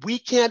and say, we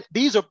can't,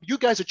 you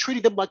guys are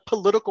treating them like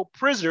political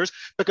prisoners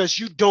because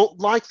you don't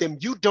like them.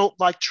 You don't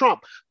like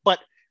Trump, but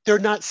they're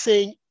not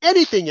saying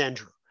anything,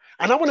 Andrew.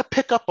 And I want to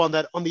pick up on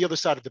that on the other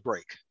side of the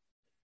break.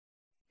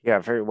 Yeah,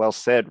 very well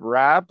said,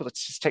 Rob.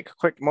 Let's just take a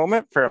quick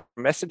moment for a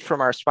message from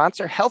our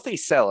sponsor, Healthy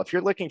Cell. If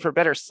you're looking for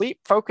better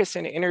sleep, focus,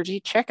 and energy,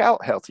 check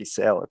out Healthy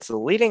Cell. It's the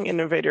leading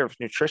innovator of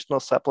nutritional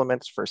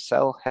supplements for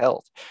cell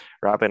health.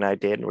 Rob and I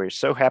did, and we're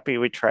so happy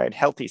we tried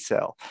Healthy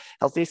Cell.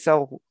 Healthy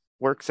Cell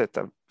works at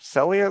the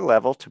cellular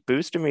level to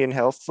boost immune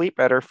health, sleep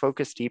better,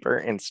 focus deeper,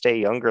 and stay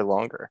younger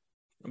longer.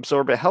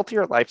 Absorb a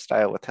healthier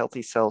lifestyle with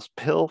Healthy Cell's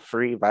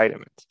pill-free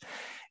vitamins.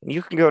 And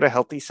you can go to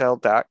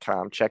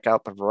healthycell.com, check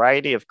out the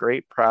variety of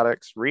great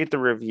products, read the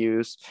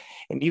reviews,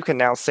 and you can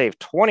now save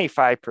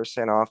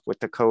 25% off with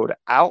the code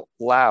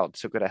OUTLOUD.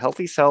 So go to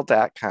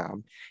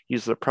healthycell.com,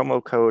 use the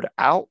promo code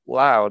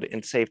OUTLOUD,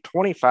 and save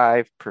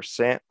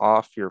 25%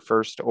 off your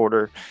first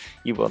order.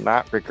 You will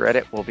not regret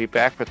it. We'll be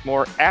back with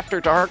more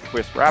After Dark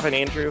with Rob and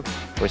Andrew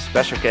with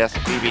special guest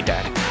BB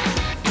Daddy.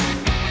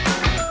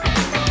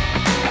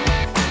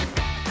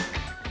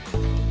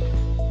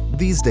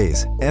 These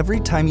days, every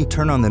time you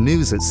turn on the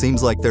news, it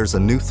seems like there's a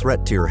new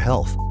threat to your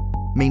health.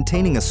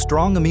 Maintaining a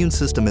strong immune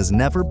system has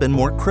never been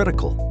more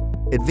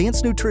critical.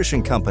 Advanced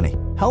nutrition company,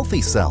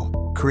 Healthy Cell,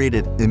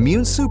 created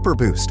Immune Super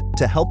Boost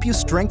to help you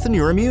strengthen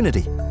your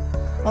immunity.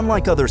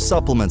 Unlike other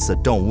supplements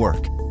that don't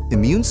work,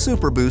 Immune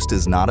Super Boost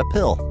is not a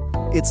pill.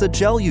 It's a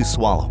gel you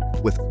swallow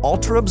with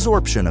ultra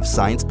absorption of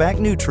science-backed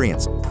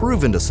nutrients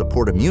proven to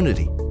support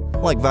immunity,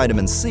 like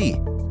vitamin C,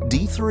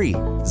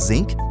 D3,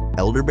 zinc,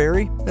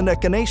 elderberry, and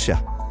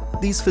echinacea.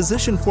 These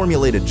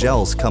physician-formulated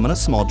gels come in a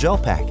small gel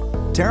pack.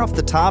 Tear off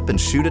the top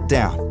and shoot it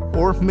down,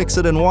 or mix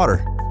it in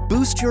water.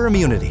 Boost your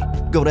immunity.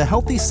 Go to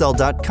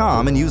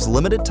healthycell.com and use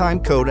limited time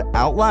code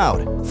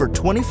OUTLOUD for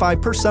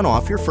 25%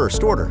 off your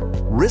first order.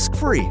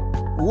 Risk-free.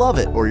 Love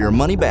it or your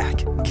money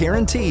back.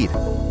 Guaranteed.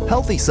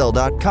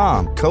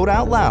 Healthycell.com, code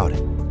OUTLOUD.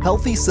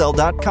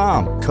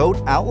 Healthycell.com,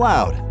 code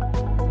OUTLOUD.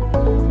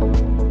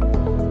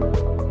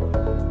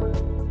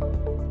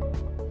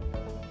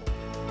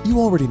 You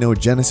already know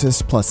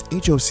Genesis plus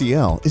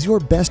HOCl is your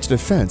best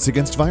defense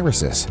against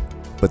viruses.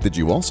 But did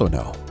you also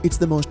know it's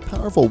the most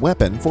powerful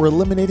weapon for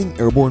eliminating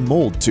airborne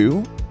mold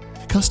too?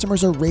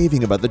 Customers are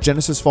raving about the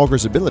Genesis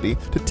Fogger's ability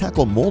to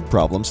tackle mold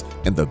problems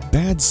and the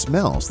bad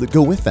smells that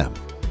go with them.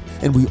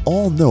 And we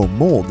all know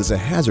mold is a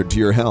hazard to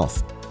your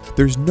health.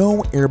 There's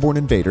no airborne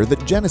invader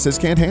that Genesis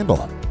can't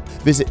handle.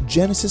 Visit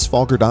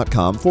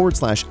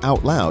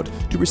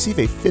genesisfogger.com/OUTLOUD to receive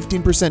a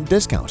 15%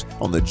 discount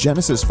on the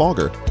Genesis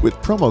Fogger with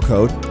promo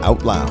code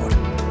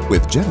OUTLOUD.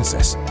 With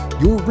Genesis,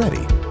 you're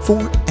ready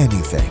for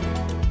anything.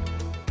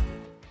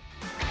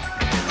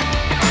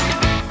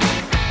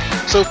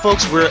 So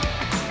folks, we're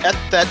at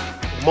that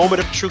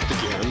moment of truth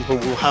again when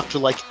we'll have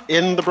to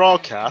end the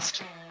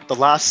broadcast, the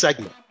last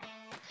segment.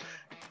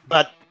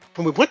 But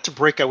when we went to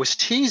break, I was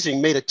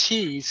made a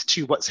tease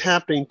to what's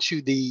happening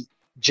to the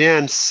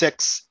Jan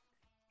 6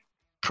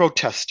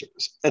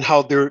 protesters and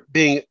how they're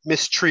being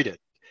mistreated.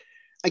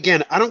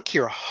 Again, I don't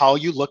care how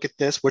you look at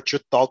this, what your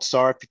thoughts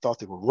are, if you thought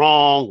they were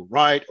wrong,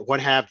 right, or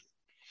what have you.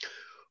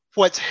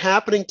 What's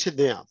happening to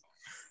them,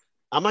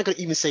 I'm not going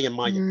to even say in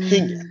my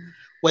opinion,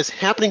 what's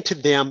happening to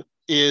them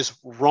is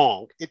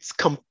wrong. It's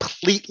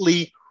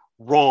completely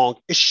wrong.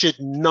 It should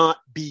not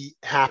be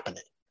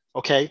happening,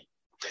 okay?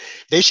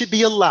 They should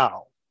be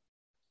allowed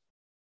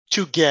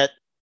to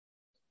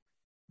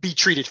be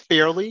treated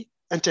fairly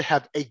and to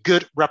have a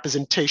good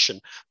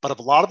representation. But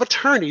a lot of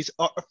attorneys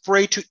are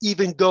afraid to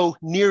even go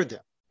near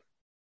them.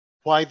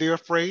 Why they're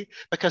afraid?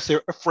 Because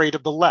they're afraid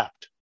of the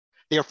left.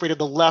 They're afraid of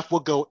the left will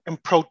go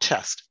and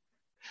protest.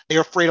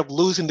 They're afraid of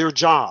losing their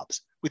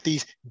jobs with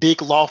these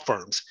big law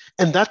firms.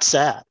 And that's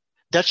sad.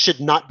 That should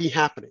not be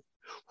happening.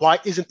 Why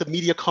isn't the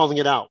media calling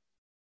it out?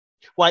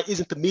 Why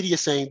isn't the media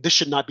saying this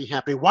should not be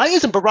happening? Why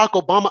isn't Barack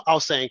Obama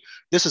out saying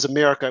this is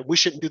America, we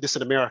shouldn't do this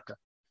in America?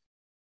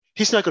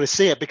 He's not going to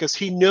say it because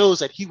he knows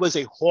that he was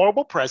a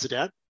horrible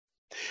president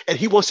and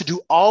he wants to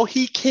do all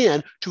he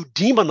can to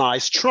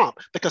demonize Trump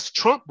because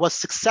Trump was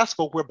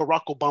successful where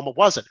Barack Obama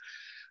wasn't.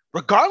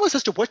 Regardless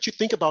as to what you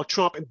think about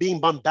Trump and being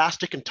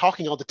bombastic and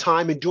talking all the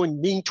time and doing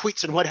mean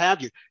tweets and what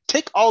have you,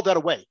 take all that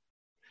away.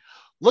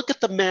 Look at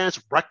the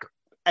man's record,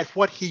 at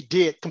what he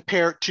did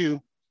compared to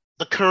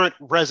the current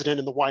resident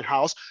in the White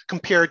House,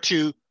 compared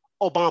to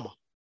Obama.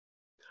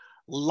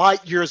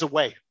 Light years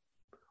away.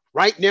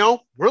 Right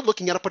now, we're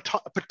looking at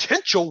a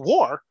potential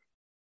war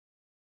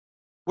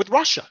with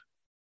Russia.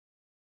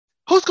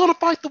 Who's going to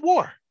fight the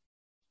war?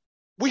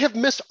 We have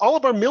missed all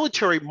of our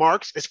military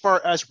marks as far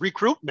as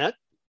recruitment.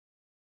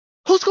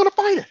 Who's going to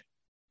fight it?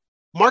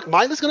 Mark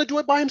Miley's going to do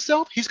it by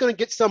himself? He's going to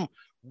get some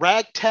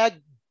ragtag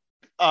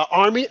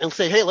army and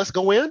say, hey, let's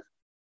go in?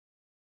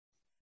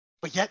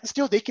 But yet and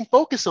still, they can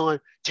focus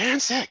on Jan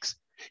 6.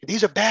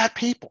 These are bad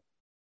people.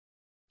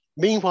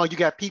 Meanwhile, you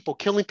got people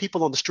killing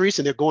people on the streets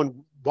and they're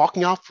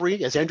walking out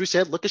free. As Andrew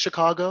said, look at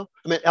Chicago,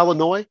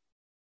 Illinois.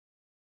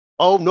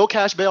 Oh, no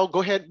cash bail.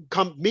 Go ahead,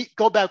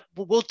 go back.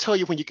 We'll tell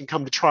you when you can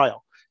come to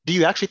trial. Do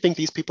you actually think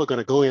these people are going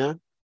to go in?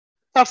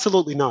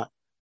 Absolutely not.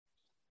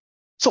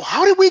 So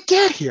how did we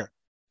get here?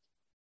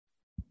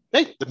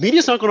 Hey, the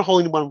media's not going to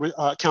hold anyone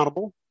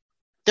accountable.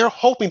 They're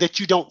hoping that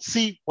you don't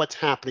see what's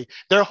happening.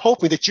 They're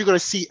hoping that you're going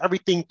to see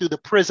everything through the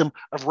prism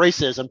of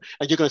racism,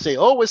 and you're going to say,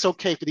 oh, it's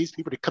okay for these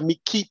people to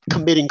keep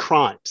committing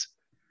crimes.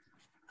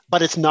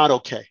 But it's not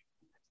okay,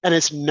 and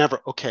it's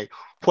never okay.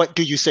 What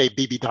do you say,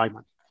 Bibi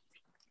Diamond?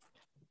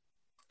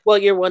 Well,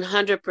 you're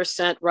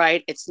 100%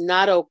 right. It's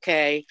not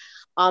okay.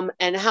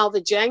 And how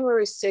the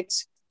January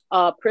 6th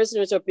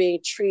prisoners are being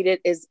treated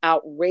is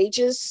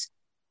outrageous.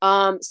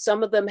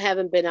 Some of them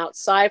haven't been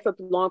outside for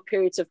long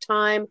periods of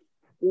time.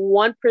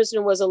 One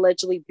prisoner was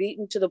allegedly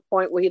beaten to the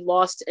point where he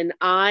lost an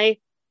eye.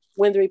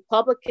 When the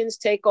Republicans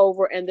take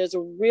over and there's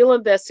a real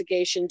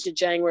investigation to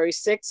January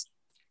 6th,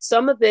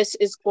 some of this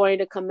is going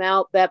to come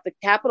out that the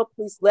Capitol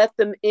Police let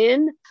them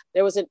in.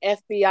 There was an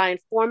FBI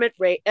informant,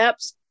 Ray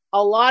Epps.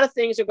 A lot of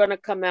things are going to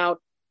come out.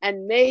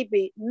 And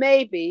maybe,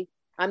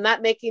 I'm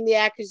not making the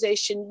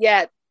accusation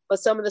yet, but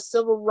some of the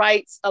civil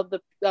rights of the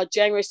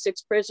January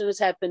 6th prisoners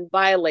have been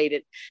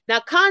violated. Now,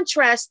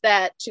 contrast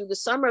that to the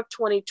summer of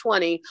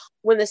 2020,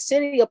 when the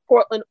city of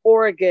Portland,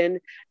 Oregon,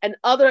 and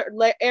other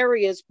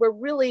areas were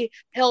really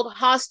held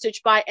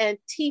hostage by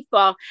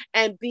Antifa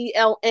and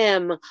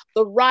BLM,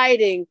 the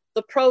rioting,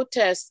 the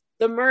protests,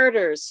 the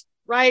murders,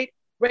 right?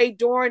 Ray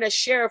Doran, a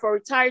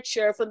retired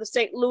sheriff in the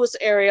St. Louis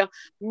area,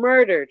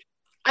 murdered.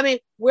 I mean,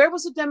 where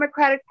was the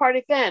Democratic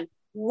Party then?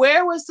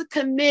 Where was the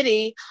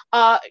committee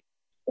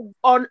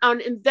on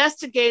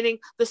investigating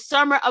the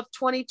summer of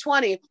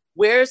 2020?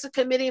 Where's the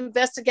committee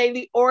investigating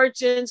the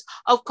origins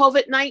of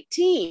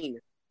COVID-19?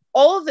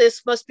 All of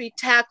this must be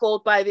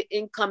tackled by the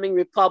incoming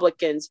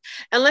Republicans.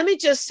 And let me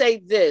just say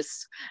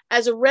this,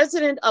 as a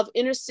resident of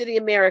inner city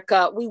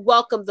America, we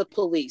welcome the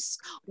police.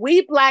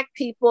 We Black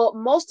people,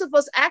 most of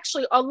us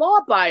actually are law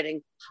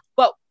abiding,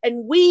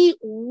 and we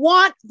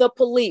want the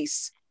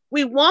police.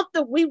 We want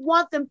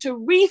them to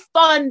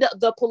refund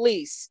the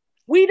police.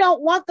 We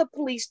don't want the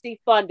police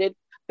defunded,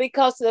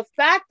 because the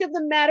fact of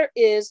the matter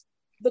is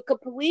the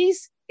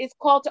police is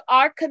called to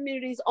our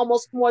communities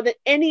almost more than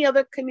any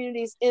other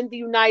communities in the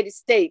United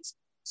States.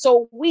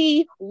 So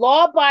we,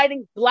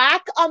 law-abiding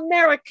Black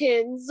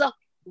Americans,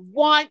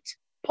 want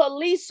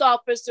police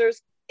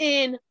officers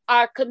in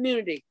our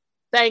community.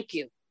 Thank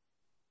you.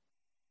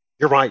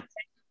 You're right.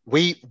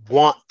 We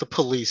want the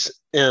police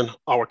in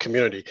our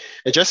community.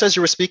 And just as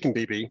you were speaking,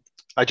 Bibi,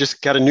 I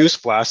just got a news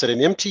flash that an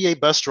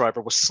MTA bus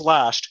driver was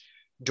slashed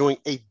during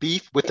a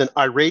beef with an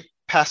irate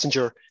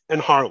passenger in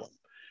Harlem.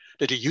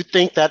 Now, do you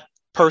think that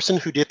person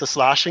who did the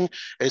slashing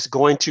is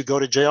going to go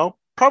to jail?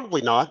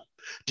 Probably not.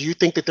 Do you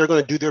think that they're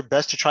going to do their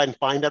best to try and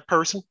find that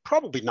person?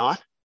 Probably not,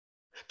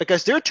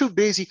 because they're too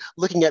busy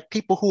looking at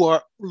people who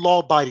are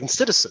law-abiding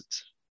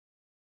citizens.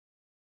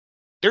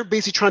 They're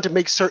busy trying to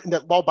make certain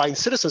that law-abiding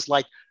citizens,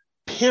 like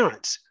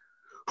parents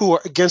who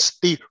are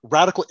against the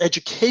radical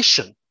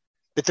education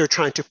that they're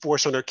trying to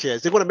force on their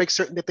kids, they want to make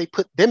certain that they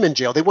put them in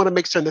jail. They want to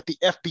make certain that the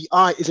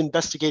FBI is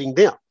investigating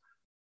them.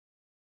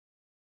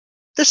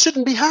 This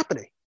shouldn't be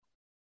happening.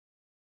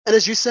 And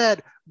as you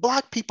said,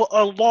 Black people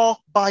are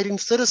law-abiding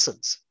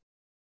citizens.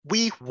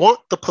 We want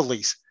the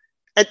police.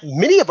 And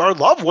many of our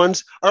loved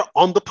ones are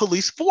on the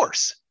police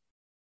force.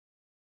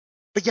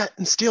 But yet,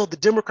 and still, the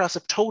Democrats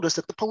have told us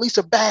that the police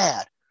are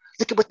bad.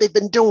 Look at what they've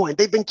been doing.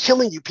 They've been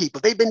killing you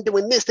people. They've been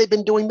doing this. They've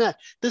been doing that.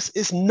 This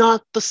is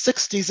not the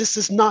 60s. This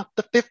is not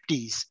the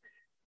 50s.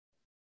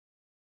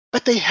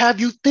 But they have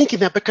you thinking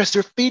that because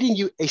they're feeding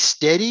you a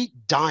steady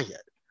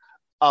diet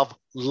of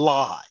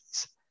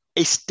lies,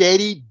 a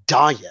steady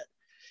diet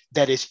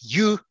that is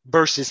you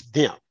versus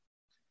them.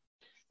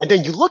 And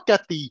then you look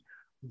at the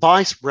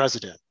vice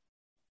president,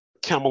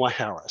 Kamala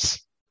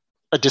Harris,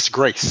 a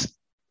disgrace.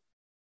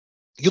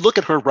 You look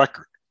at her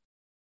record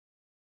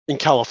in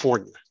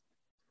California.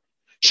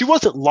 She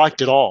wasn't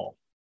liked at all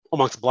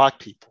amongst Black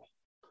people,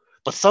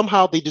 but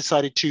somehow they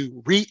decided to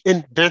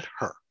reinvent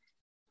her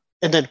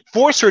and then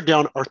force her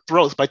down our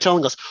throats by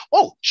telling us,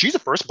 oh, she's the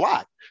first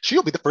Black.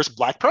 She'll be the first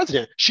Black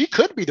president. She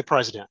could be the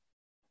president.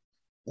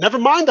 Never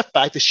mind the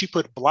fact that she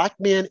put Black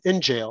men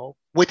in jail,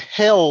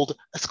 withheld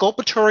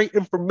exculpatory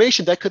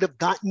information that could have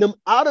gotten them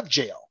out of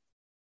jail.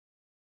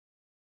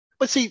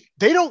 But see,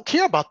 they don't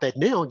care about that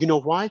now. You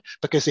know why?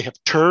 Because they have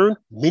turned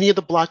many of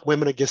the Black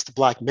women against the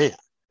Black man.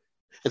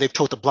 And they've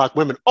told the Black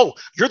women, oh,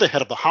 you're the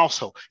head of the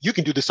household. You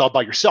can do this all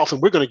by yourself,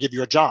 and we're going to give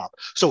you a job.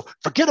 So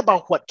forget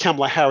about what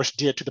Kamala Harris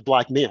did to the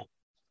Black men.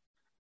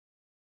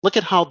 Look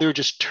at how they're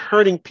just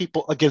turning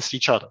people against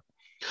each other.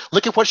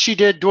 Look at what she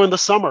did during the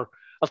summer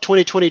of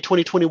 2020,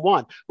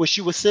 2021, when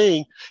she was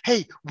saying,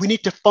 hey, we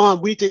need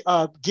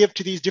to give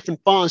to these different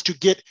funds to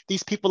get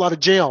these people out of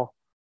jail,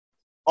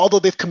 although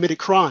they've committed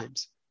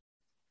crimes.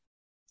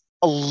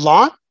 A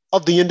lot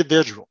of the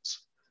individuals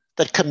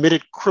that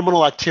committed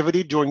criminal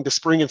activity during the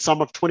spring and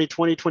summer of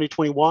 2020,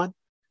 2021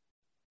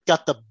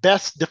 got the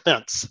best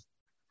defense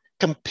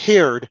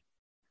compared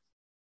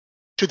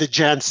to the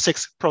Jan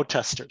 6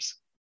 protesters.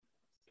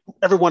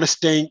 Everyone is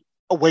staying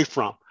away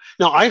from.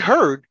 Now, I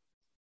heard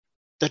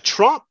that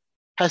Trump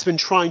has been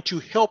trying to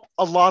help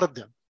a lot of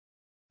them,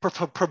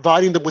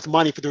 providing them with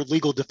money for their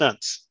legal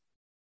defense,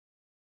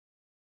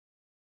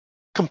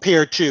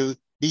 compared to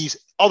these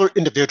other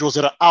individuals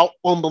that are out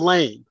on the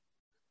lane,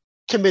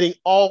 committing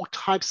all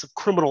types of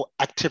criminal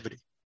activity.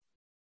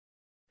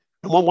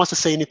 No one wants to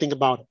say anything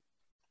about it.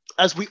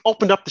 As we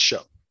opened up the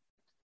show,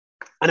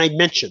 and I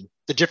mentioned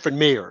the different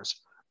mayors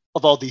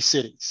of all these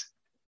cities,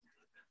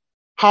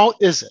 how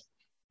is it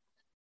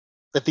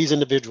that these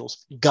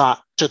individuals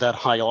got to that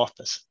high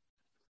office?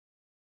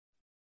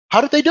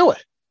 How did they do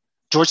it?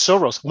 George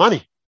Soros,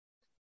 money.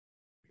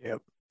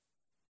 Yep.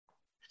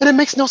 And it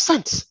makes no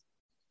sense.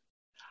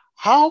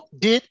 How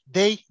did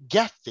they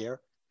get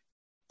there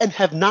and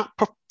have not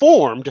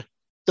performed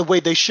the way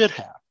they should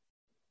have?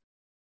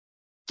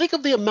 Think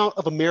of the amount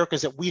of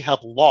Americans that we have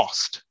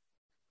lost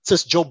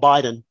since Joe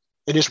Biden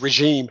and his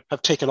regime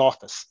have taken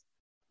office.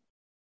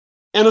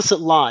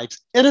 Innocent lives,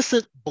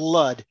 innocent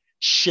blood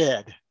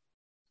shed.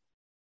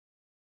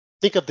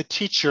 Think of the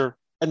teacher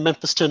in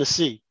Memphis,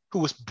 Tennessee, who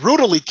was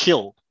brutally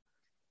killed.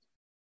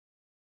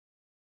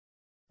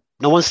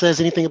 No one says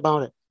anything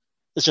about it.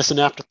 It's just an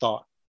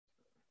afterthought.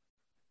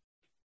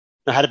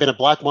 Now, had it been a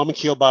Black woman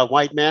killed by a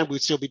white man,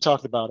 we'd still be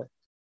talking about it.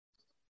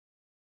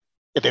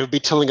 And they would be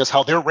telling us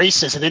how they're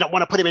racist and they don't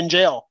want to put him in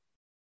jail.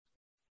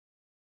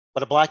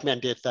 But a Black man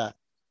did that.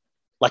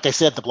 Like I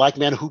said, the Black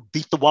man who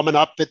beat the woman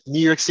up at New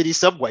York City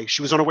subway.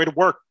 She was on her way to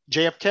work,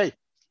 JFK.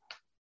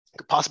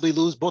 Could possibly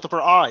lose both of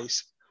her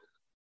eyes.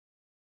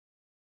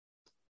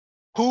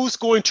 Who's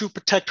going to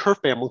protect her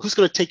family? Who's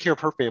going to take care of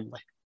her family?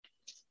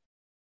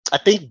 I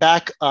think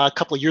back a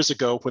couple of years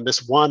ago when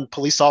this one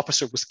police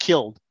officer was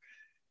killed,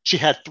 she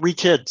had 3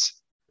 kids.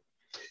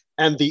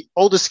 And the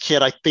oldest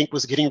kid, I think,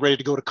 was getting ready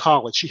to go to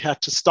college. She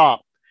had to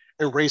stop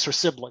and raise her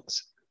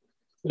siblings.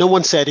 No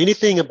one said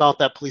anything about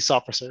that police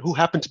officer who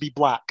happened to be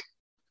Black.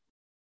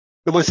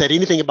 No one said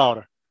anything about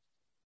her.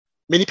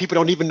 Many people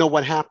don't even know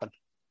what happened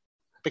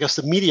because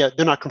the media,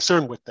 they're not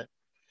concerned with it.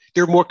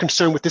 They're more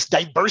concerned with this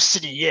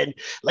diversity and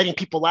letting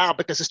people out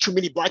because there's too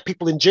many Black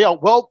people in jail.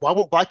 Well, why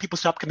won't Black people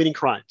stop committing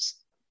crimes?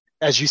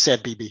 As you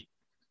said, BB,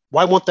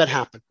 why won't that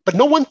happen? But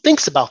no one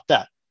thinks about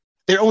that.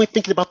 They're only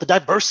thinking about the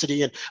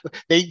diversity and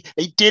they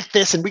did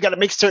this and we got to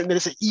make certain that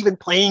it's an even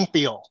playing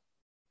field.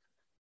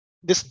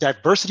 This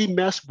diversity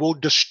mess will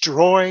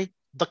destroy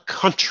the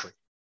country.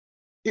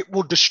 It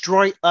will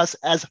destroy us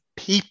as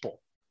people.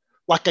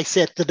 Like I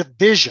said, the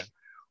division.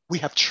 We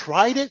have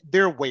tried it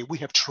their way. We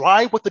have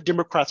tried what the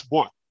Democrats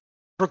want,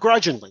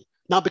 begrudgingly,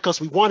 not because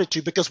we wanted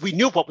to, because we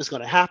knew what was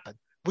going to happen.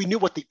 We knew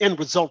what the end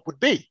result would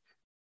be.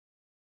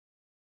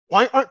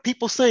 Why aren't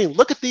people saying,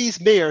 look at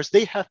these mayors,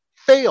 they have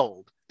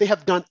failed. They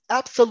have done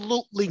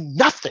absolutely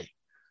nothing.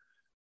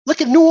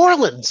 Look at New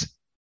Orleans.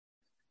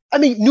 I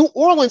mean, New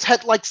Orleans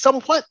had like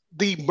somewhat,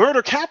 the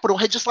murder capital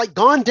had just like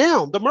gone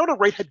down. The murder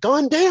rate had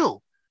gone down.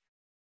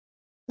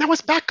 Now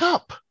it's back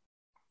up.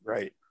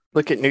 Right.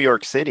 Look at New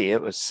York City.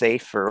 It was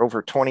safe for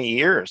over 20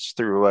 years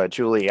through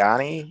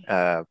Giuliani,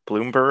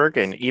 Bloomberg,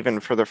 and even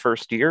for the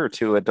first year or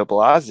two at de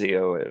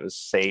Blasio, it was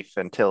safe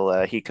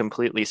until he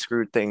completely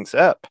screwed things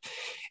up.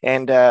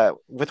 And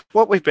with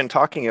what we've been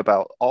talking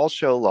about all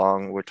show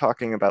long, we're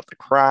talking about the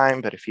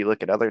crime, but if you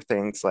look at other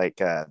things like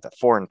the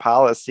foreign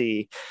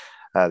policy,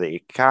 the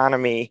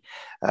economy.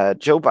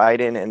 Joe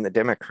Biden and the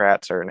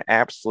Democrats are an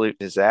absolute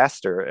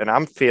disaster, and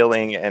I'm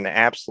feeling an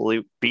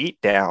absolute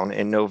beatdown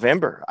in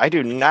November. I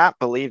do not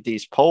believe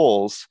these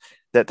polls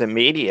that the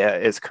media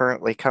is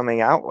currently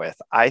coming out with.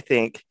 I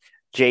think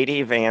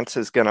J.D. Vance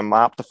is going to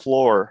mop the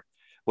floor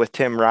with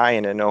Tim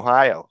Ryan in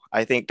Ohio.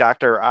 I think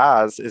Dr.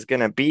 Oz is going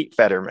to beat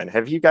Fetterman.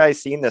 Have you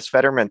guys seen this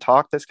Fetterman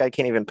talk? This guy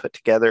can't even put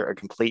together a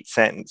complete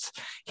sentence.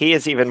 He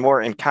is even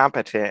more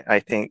incompetent,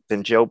 I think,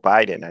 than Joe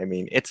Biden. I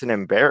mean, it's an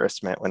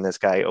embarrassment when this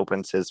guy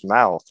opens his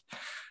mouth.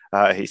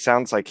 He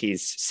sounds like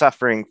he's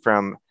suffering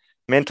from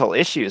mental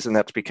issues, and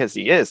that's because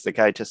he is. The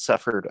guy just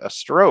suffered a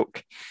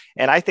stroke.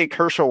 And I think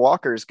Herschel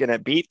Walker is going to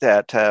beat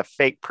that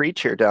fake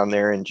preacher down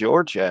there in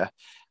Georgia.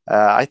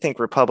 I think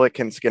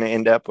Republicans going to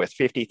end up with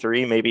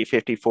 53, maybe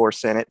 54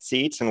 Senate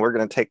seats, and we're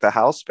going to take the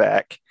House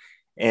back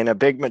in a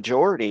big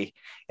majority.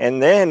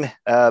 And then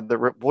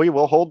we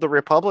will hold the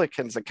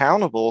Republicans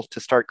accountable to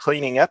start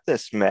cleaning up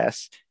this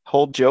mess,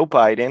 hold Joe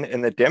Biden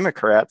and the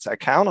Democrats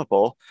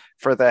accountable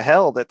for the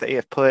hell that they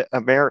have put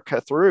America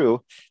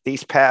through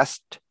these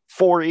past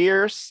 4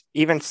 years,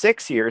 even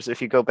 6 years,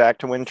 if you go back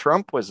to when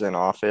Trump was in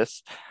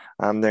office,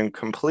 then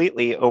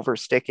completely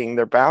oversticking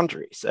their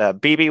boundaries.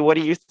 BB, what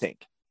do you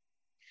think?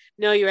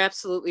 No, you're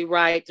absolutely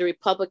right. The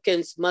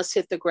Republicans must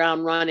hit the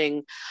ground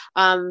running.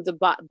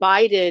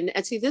 Biden,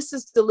 and see, this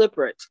is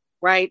deliberate,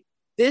 right?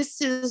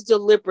 This is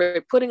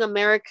deliberate, putting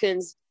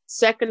Americans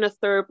second or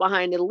third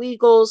behind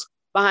illegals,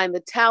 behind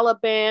the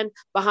Taliban,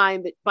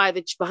 behind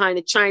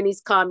the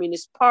Chinese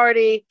Communist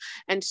Party,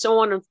 and so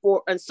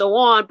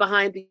on,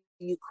 behind the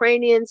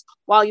Ukrainians.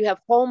 While you have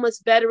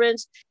homeless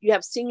veterans, you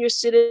have senior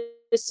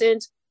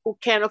citizens who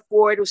can't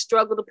afford, who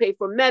struggle to pay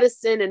for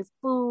medicine and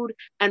food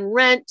and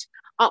rent.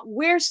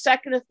 We're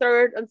second or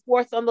third and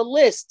fourth on the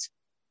list.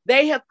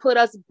 They have put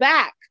us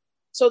back.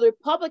 So the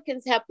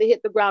Republicans have to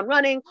hit the ground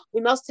running. We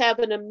must have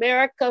an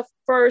America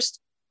First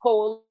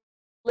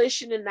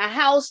coalition in the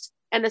House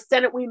and the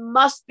Senate. We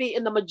must be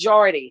in the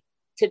majority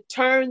to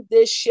turn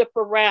this ship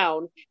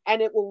around.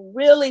 And it will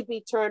really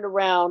be turned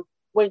around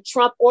when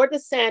Trump or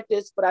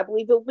DeSantis, but I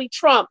believe it will be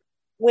Trump,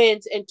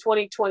 wins in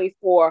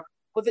 2024.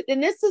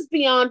 And this is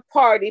beyond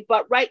party,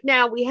 but right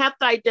now we have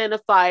to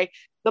identify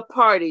the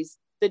parties.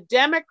 The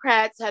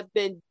Democrats have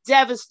been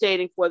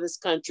devastating for this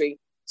country.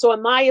 So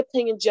in my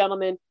opinion,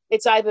 gentlemen,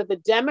 it's either the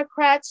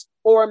Democrats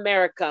or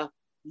America.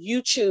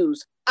 You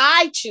choose.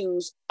 I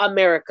choose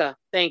America.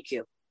 Thank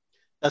you.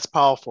 That's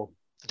powerful.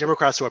 The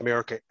Democrats or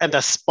America, and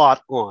that's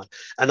spot on.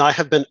 And I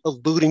have been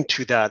alluding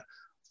to that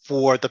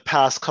for the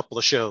past couple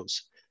of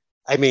shows.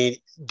 I mean,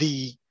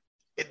 the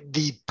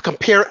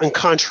compare and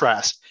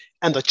contrast,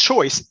 and the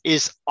choice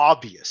is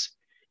obvious.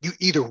 You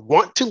either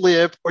want to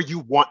live or you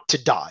want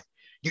to die.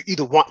 You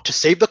either want to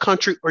save the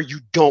country or you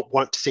don't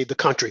want to save the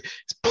country.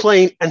 It's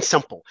plain and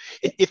simple.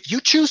 And if you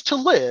choose to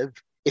live,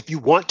 if you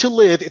want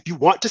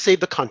to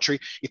save the country,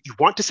 if you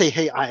want to say,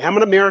 hey, I am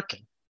an American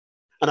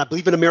and I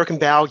believe in American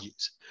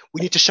values, we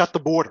need to shut the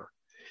border,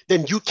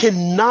 then you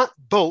cannot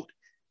vote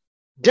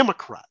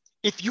Democrat.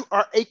 If you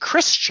are a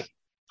Christian,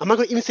 I'm not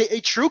going to even say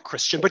a true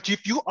Christian, but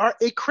if you are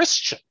a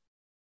Christian,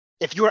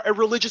 if you are a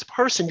religious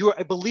person, you are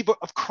a believer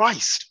of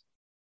Christ,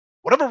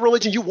 whatever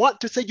religion you want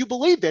to say you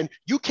believe in,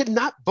 you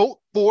cannot vote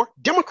for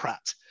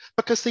Democrats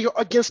because they are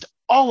against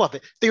all of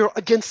it. They are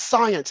against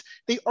science.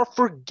 They are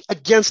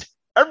against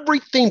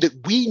everything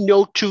that we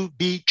know to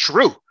be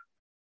true.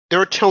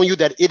 They're telling you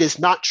that it is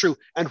not true.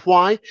 And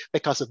why?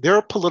 Because of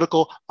their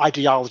political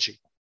ideology.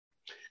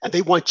 And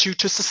they want you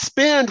to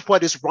suspend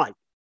what is right,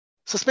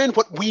 suspend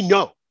what we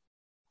know,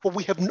 what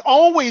we have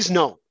always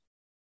known,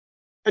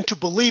 and to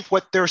believe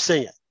what they're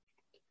saying.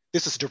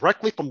 This is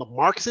directly from the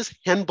Marxist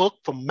handbook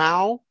from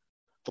Mao,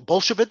 the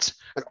Bolsheviks,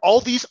 and all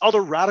these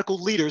other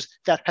radical leaders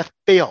that have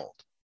failed.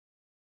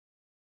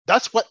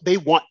 That's what they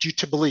want you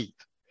to believe.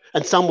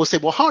 And some will say,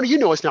 well, how do you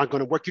know it's not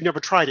going to work? You never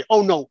tried it.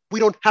 Oh, no,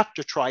 we don't have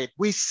to try it.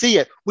 We see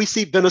it. We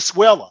see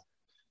Venezuela.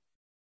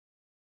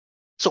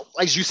 So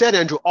as you said,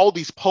 Andrew, all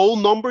these poll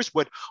numbers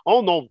with,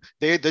 oh, no,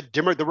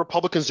 the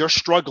Republicans, they're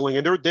struggling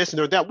and they're this and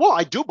they're that. Well,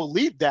 I do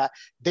believe that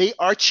they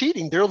are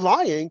cheating. They're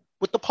lying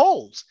with the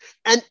polls.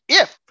 And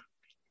if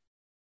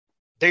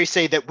they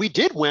say that we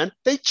did win,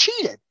 they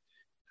cheated.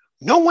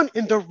 No one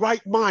in their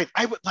right mind,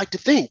 I would like to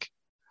think,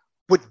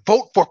 would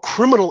vote for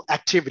criminal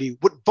activity,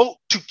 would vote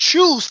to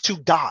choose to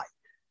die.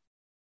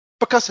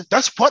 Because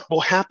that's what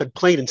will happen,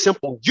 plain and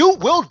simple. You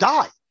will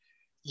die.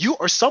 You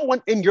or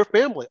someone in your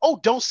family. Oh,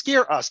 don't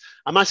scare us.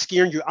 I'm not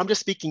scaring you. I'm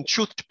just speaking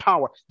truth to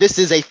power. This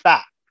is a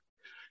fact.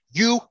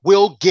 You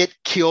will get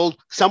killed.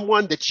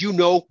 Someone that you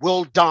know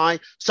will die.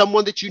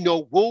 Someone that you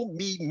know will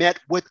be met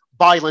with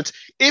violence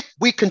if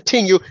we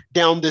continue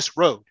down this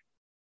road.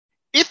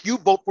 If you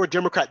vote for a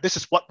Democrat, this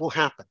is what will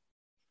happen.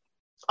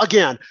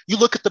 Again, you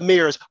look at the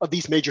mayors of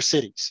these major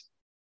cities.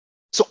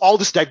 So all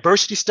this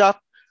diversity stuff,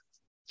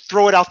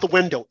 throw it out the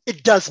window.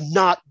 It does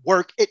not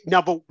work. It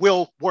never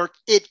will work.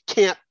 It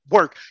can't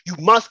work. You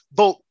must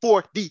vote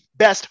for the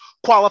best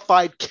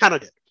qualified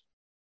candidate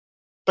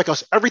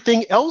because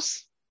everything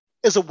else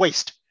is a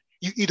waste.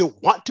 You either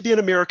want to be an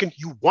American,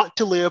 you want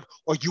to live,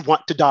 or you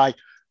want to die,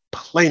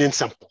 plain and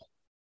simple.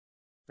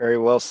 Very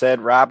well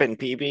said, Rob and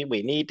PB.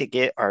 We need to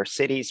get our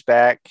cities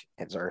back,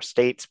 as our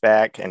states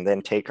back, and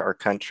then take our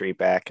country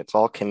back. It's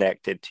all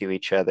connected to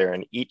each other,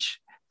 and each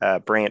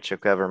branch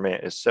of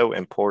government is so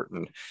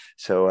important.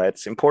 So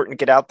it's important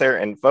to get out there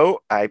and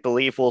vote. I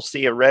believe we'll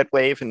see a red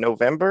wave in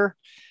November,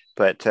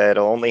 but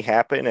it'll only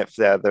happen if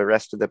the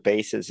rest of the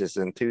base is as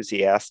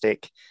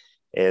enthusiastic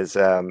as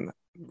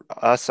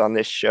us on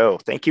this show.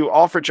 Thank you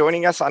all for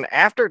joining us on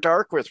After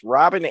Dark with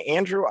Rob and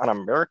Andrew on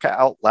America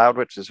Out Loud,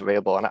 which is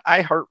available on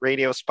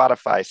iHeartRadio,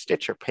 Spotify,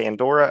 Stitcher,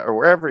 Pandora, or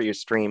wherever you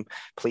stream.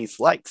 Please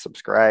like,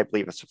 subscribe,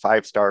 leave us a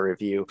 5-star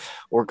review,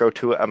 or go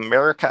to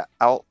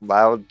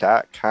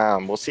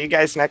AmericaOutloud.com. We'll see you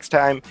guys next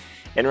time.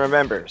 And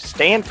remember,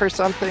 stand for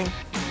something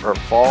or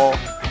fall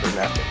for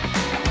nothing.